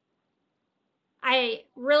 I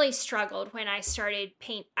really struggled when I started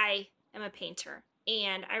I am a painter,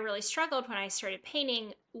 and I really struggled when I started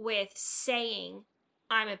painting with saying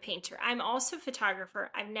I'm a painter. I'm also a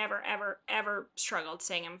photographer. I've never, ever, ever struggled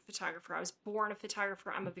saying I'm a photographer. I was born a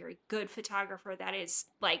photographer. I'm a very good photographer. That is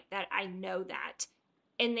like that. I know that.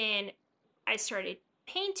 And then I started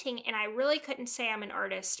painting, and I really couldn't say I'm an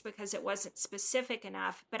artist because it wasn't specific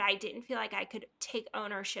enough, but I didn't feel like I could take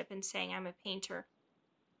ownership in saying I'm a painter.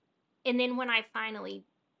 And then when I finally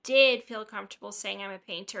did feel comfortable saying I'm a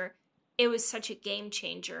painter, it was such a game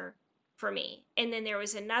changer for me. And then there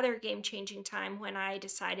was another game-changing time when I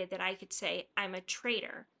decided that I could say I'm a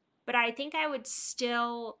trader. But I think I would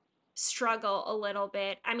still struggle a little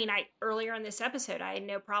bit. I mean, earlier in this episode, I had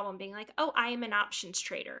no problem being like, oh, I am an options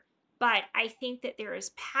trader. But I think that there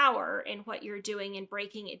is power in what you're doing and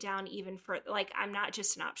breaking it down even further. Like, I'm not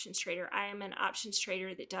just an options trader. I am an options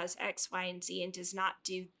trader that does X, Y, and Z and does not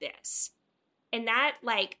do this. And that,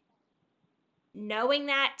 like, knowing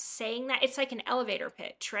that, saying that, it's like an elevator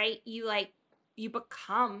pitch, right? You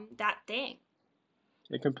become that thing.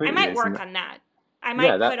 It completely I might work on that. I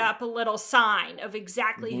might put up a little sign of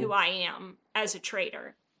exactly who I am as a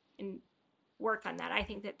trader and work on that. I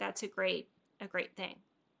think that that's a great thing.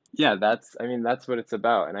 Yeah, that's what it's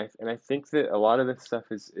about. And I think that a lot of this stuff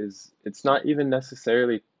is it's not even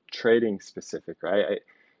necessarily trading specific, right?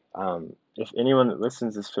 If anyone that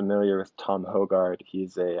listens is familiar with Tom Hogard,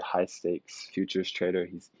 he's a high stakes futures trader.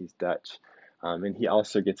 He's Dutch, and he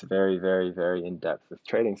also gets very, very, very in depth with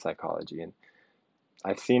trading psychology. And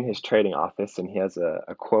I've seen his trading office, and he has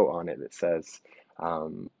a quote on it that says,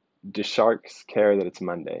 "Do sharks care that it's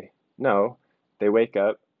Monday? No, they wake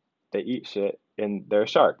up, they eat shit, and they're a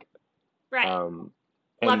shark." Right.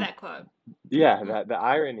 Love that quote. Yeah, the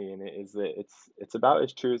irony in it is that it's about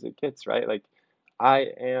as true as it gets, right? Like,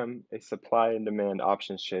 I am a supply and demand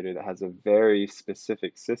options trader that has a very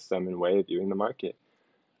specific system and way of viewing the market.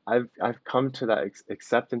 I've come to that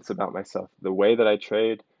acceptance about myself. The way that I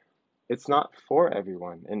trade, it's not for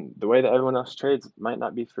everyone, and the way that everyone else trades might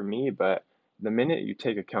not be for me. But the minute you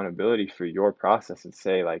take accountability for your process and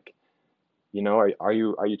say, like, you know, are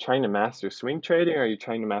you trying to master swing trading, or are you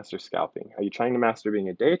trying to master scalping? Are you trying to master being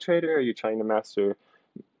a day trader, or are you trying to master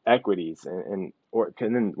equities? And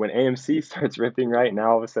then when AMC starts ripping, right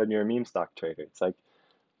now, all of a sudden you're a meme stock trader. It's like,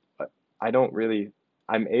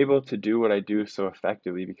 I'm able to do what I do so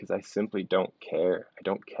effectively because I simply don't care. I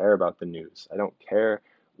don't care about the news. I don't care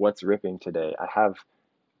what's ripping today. I have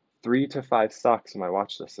 3 to 5 stocks in my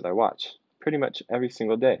watch list that I watch pretty much every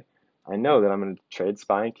single day. I know that I'm going to trade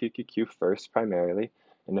SPY and QQQ first primarily.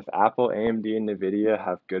 And if Apple, AMD, and NVIDIA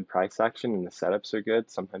have good price action and the setups are good,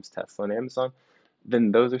 sometimes Tesla and Amazon,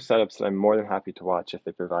 then those are setups that I'm more than happy to watch if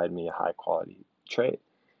they provide me a high quality trade.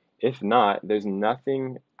 If not, there's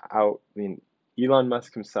nothing out. I mean, Elon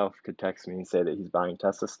Musk himself could text me and say that he's buying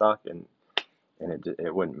Tesla stock, and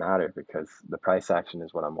it wouldn't matter because the price action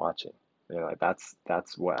is what I'm watching. You know, like that's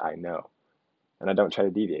what I know, and I don't try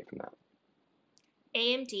to deviate from that.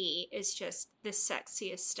 AMD is just the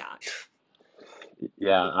sexiest stock.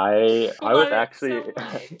 Yeah, I was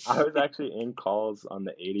actually in calls on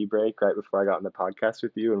the 80 break right before I got on the podcast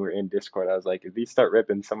with you, and we were in Discord. I was like, if these start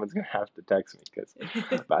ripping, someone's gonna have to text me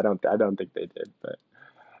but I don't think they did. But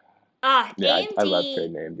yeah, AMD, I love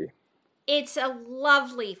trading AMD. It's a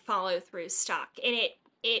lovely follow through stock, and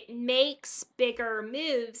it makes bigger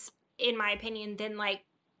moves, in my opinion, than like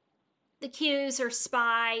the Qs or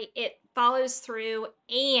SPY. It follows through,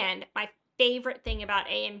 and my favorite thing about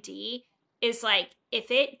AMD is like if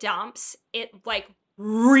it dumps, it like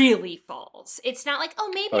really falls. It's not like,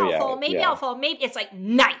 oh, maybe I'll fall, maybe I'll fall, maybe. It's like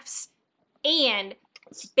knives and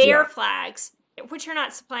bear flags, which are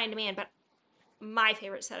not supply and demand, but my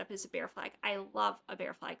favorite setup is a bear flag. I love a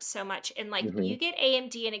bear flag so much. And like Mhm. you get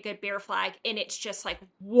AMD and a good bear flag and it's just like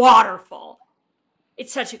waterfall.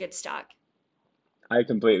 It's such a good stock. I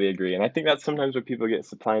completely agree. And I think that's sometimes where people get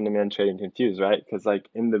supply and demand trading confused, right? Because like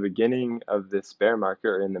in the beginning of this bear market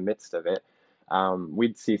or in the midst of it,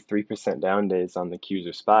 we'd see 3% down days on the Qs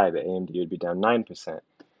or SPY, but AMD would be down 9%.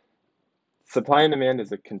 Supply and demand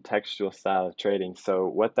is a contextual style of trading. So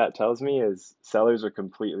what that tells me is sellers are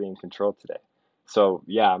completely in control today. So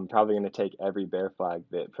yeah, I'm probably going to take every bear flag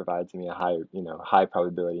that provides me a high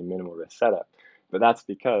probability, minimal risk setup. But that's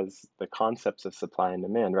because the concepts of supply and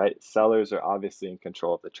demand, right? Sellers are obviously in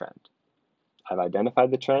control of the trend. I've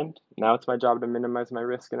identified the trend. Now it's my job to minimize my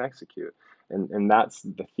risk and execute. And that's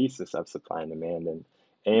the thesis of supply and demand. And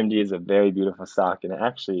AMD is a very beautiful stock, and it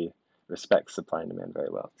actually respects supply and demand very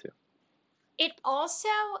well too. It also,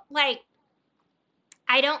 like,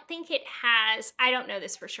 I don't think it has, I don't know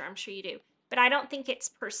this for sure, I'm sure you do, but I don't think its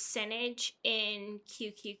percentage in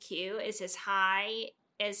QQQ is as high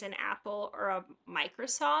as an Apple or a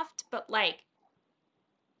Microsoft, but like,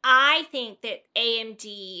 I think that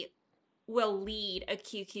AMD will lead a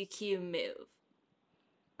QQQ move.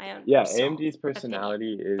 My own Yeah, personal AMD's opinion,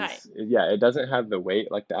 personality but it doesn't have the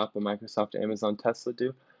weight like the Apple, Microsoft, Amazon, Tesla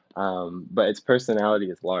do, but its personality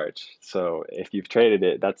is large. So if you've traded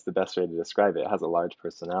it, that's the best way to describe it. It has a large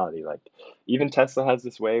personality. Like even Tesla has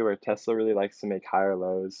this way where Tesla really likes to make higher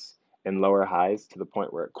lows and lower highs to the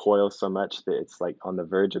point where it coils so much that it's like on the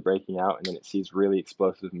verge of breaking out, and then it sees really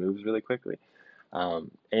explosive moves really quickly.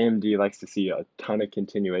 AMD likes to see a ton of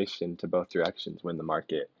continuation to both directions when the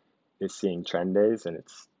market is seeing trend days, and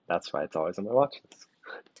that's why it's always on my watch list.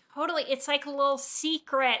 totally, it's like a little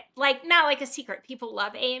secret, like not like a secret. People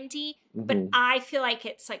love AMD, but Hmm. I feel like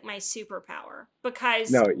it's like my superpower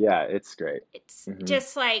because No, yeah, it's great. it's Hmm.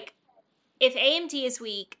 just like if AMD is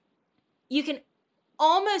weak, you can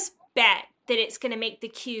almost bet that it's going to make the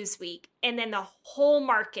Qs weak, and then the whole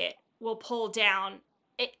market will pull down.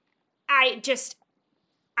 It, I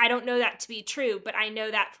don't know that to be true, but I know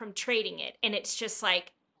that from trading it, and it's just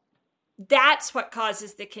like that's what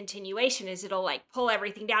causes the continuation is it'll like pull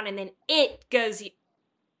everything down and then it goes.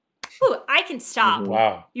 Ooh, I can stop. Hmm.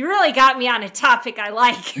 Wow. You really got me on a topic I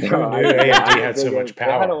like. Who knew AMD had so much It had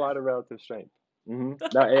a power? lot of relative strength. No,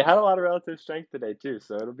 it had a lot of relative strength today too,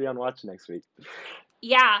 so it'll be on watch next week.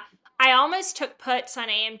 Yeah, I almost took puts on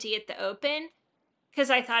AMD at the open because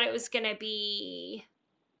I thought it was going to be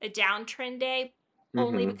a downtrend day.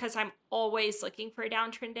 Only Hmm. because I'm always looking for a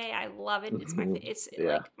downtrend day. I love it. It's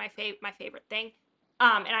Yeah. like my favorite thing.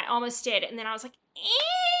 And I almost did, and then I was like,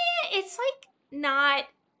 it's like not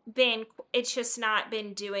been. It's just not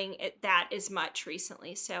been doing that as much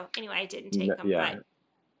recently. So anyway, I didn't take them. Yeah. But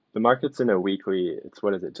The market's in a weekly, it's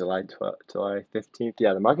what is it, July 12th, July 15th?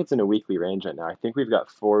 Yeah, the market's in a weekly range right now. I think we've got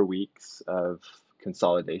 4 weeks of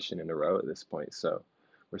consolidation in a row at this point. So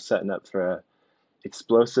we're setting up for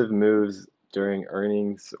explosive moves during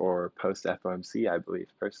earnings or post FOMC, I believe,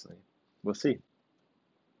 personally. We'll see.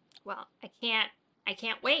 well, I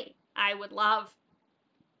can't wait. I would love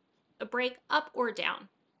a break up or down.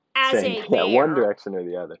 As Same. a Yeah, one bear, direction or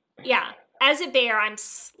the other. yeah. As a bear, I'm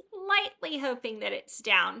slightly hoping that it's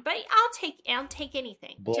down, but I'll take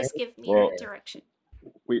anything. Blaine? Just give me Well, a direction.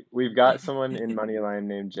 we've got someone in Moneyline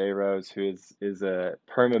named Jay Rose who is a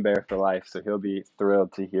perma bear for life, so he'll be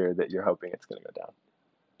thrilled to hear that you're hoping it's going to go down.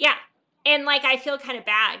 Yeah. And like I feel kind of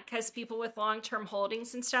bad because people with long-term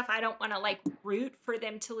holdings and stuff, I don't want to like root for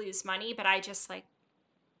them to lose money, but I just like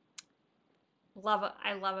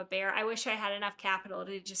I love a bear. I wish I had enough capital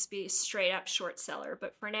to just be a straight up short seller,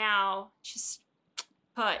 but for now, just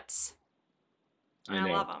puts. And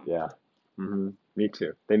I love them. Yeah. Me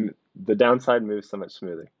too. The downside moves so much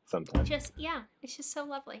smoother sometimes. It's just so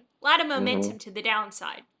lovely. A lot of momentum to the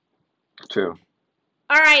downside. True.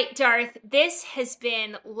 All right, Darth, this has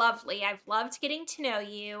been lovely. I've loved getting to know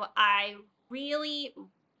you. I really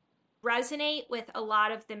resonate with a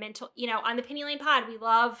lot of the mental, on the Penny Lane Pod, we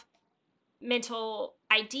love mental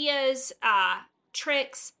ideas,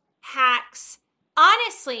 tricks, hacks.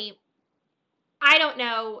 Honestly, I don't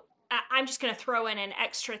know. I'm just going to throw in an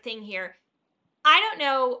extra thing here. I don't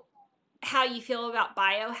know how you feel about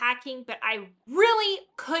biohacking, but I really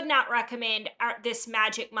could not recommend this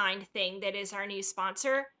Magic Mind thing that is our new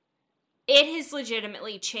sponsor. It has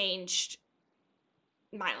legitimately changed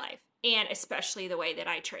my life, and especially the way that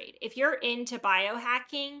I trade. If you're into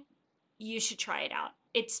biohacking, you should try it out.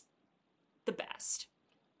 It's the best.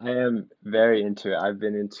 I am very into it. I've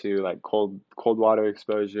been into like cold water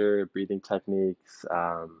exposure, breathing techniques.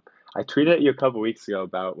 I tweeted at you a couple weeks ago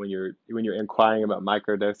about when you're inquiring about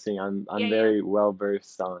microdosing. I'm very well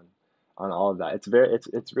versed on all of that. It's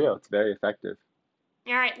real. It's very effective.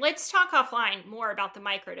 All right, let's talk offline more about the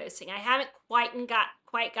microdosing. I haven't quite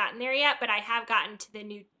gotten there yet, but I have gotten to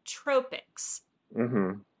the nootropics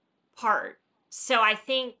part. So I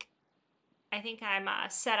think I'm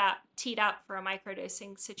teed up for a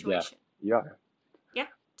microdosing situation. Yeah. Yeah,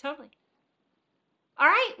 totally. All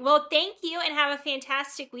right. Well, thank you and have a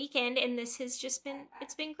fantastic weekend. And this has it's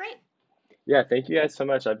been great. Yeah, thank you guys so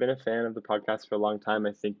much. I've been a fan of the podcast for a long time.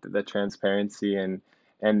 I think that the transparency and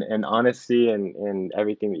honesty and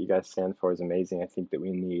everything that you guys stand for is amazing. I think that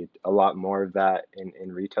we need a lot more of that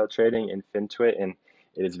in retail trading, in FinTwit, and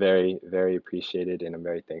it is very, very appreciated, and I'm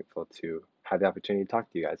very thankful to have the opportunity to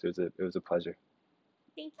talk to you guys. It was a pleasure.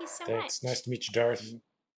 Thank you so Thanks. much. Nice to meet you, Darth.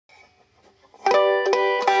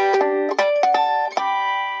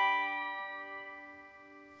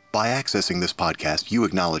 By accessing this podcast, you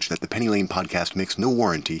acknowledge that the Penny Lane podcast makes no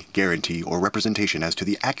warranty, guarantee, or representation as to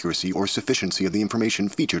the accuracy or sufficiency of the information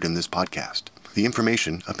featured in this podcast. The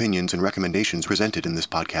information, opinions, and recommendations presented in this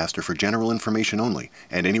podcast are for general information only,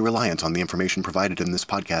 and any reliance on the information provided in this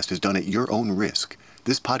podcast is done at your own risk.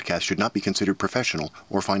 This podcast should not be considered professional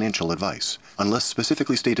or financial advice. Unless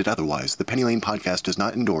specifically stated otherwise, the Penny Lane podcast does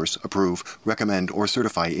not endorse, approve, recommend, or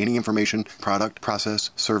certify any information, product, process,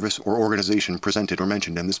 service, or organization presented or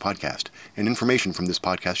mentioned in this podcast, and information from this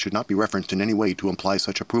podcast should not be referenced in any way to imply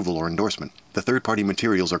such approval or endorsement. The third-party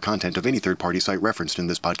materials or content of any third-party site referenced in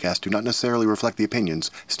this podcast do not necessarily reflect the opinions,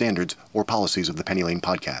 standards, or policies of the Penny Lane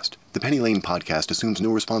podcast. The Penny Lane podcast assumes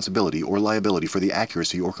no responsibility or liability for the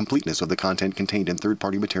accuracy or completeness of the content contained in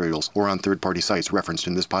third-party materials or on third-party sites referenced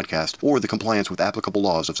in this podcast, or the compliance with applicable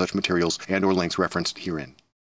laws of such materials and/or links referenced herein.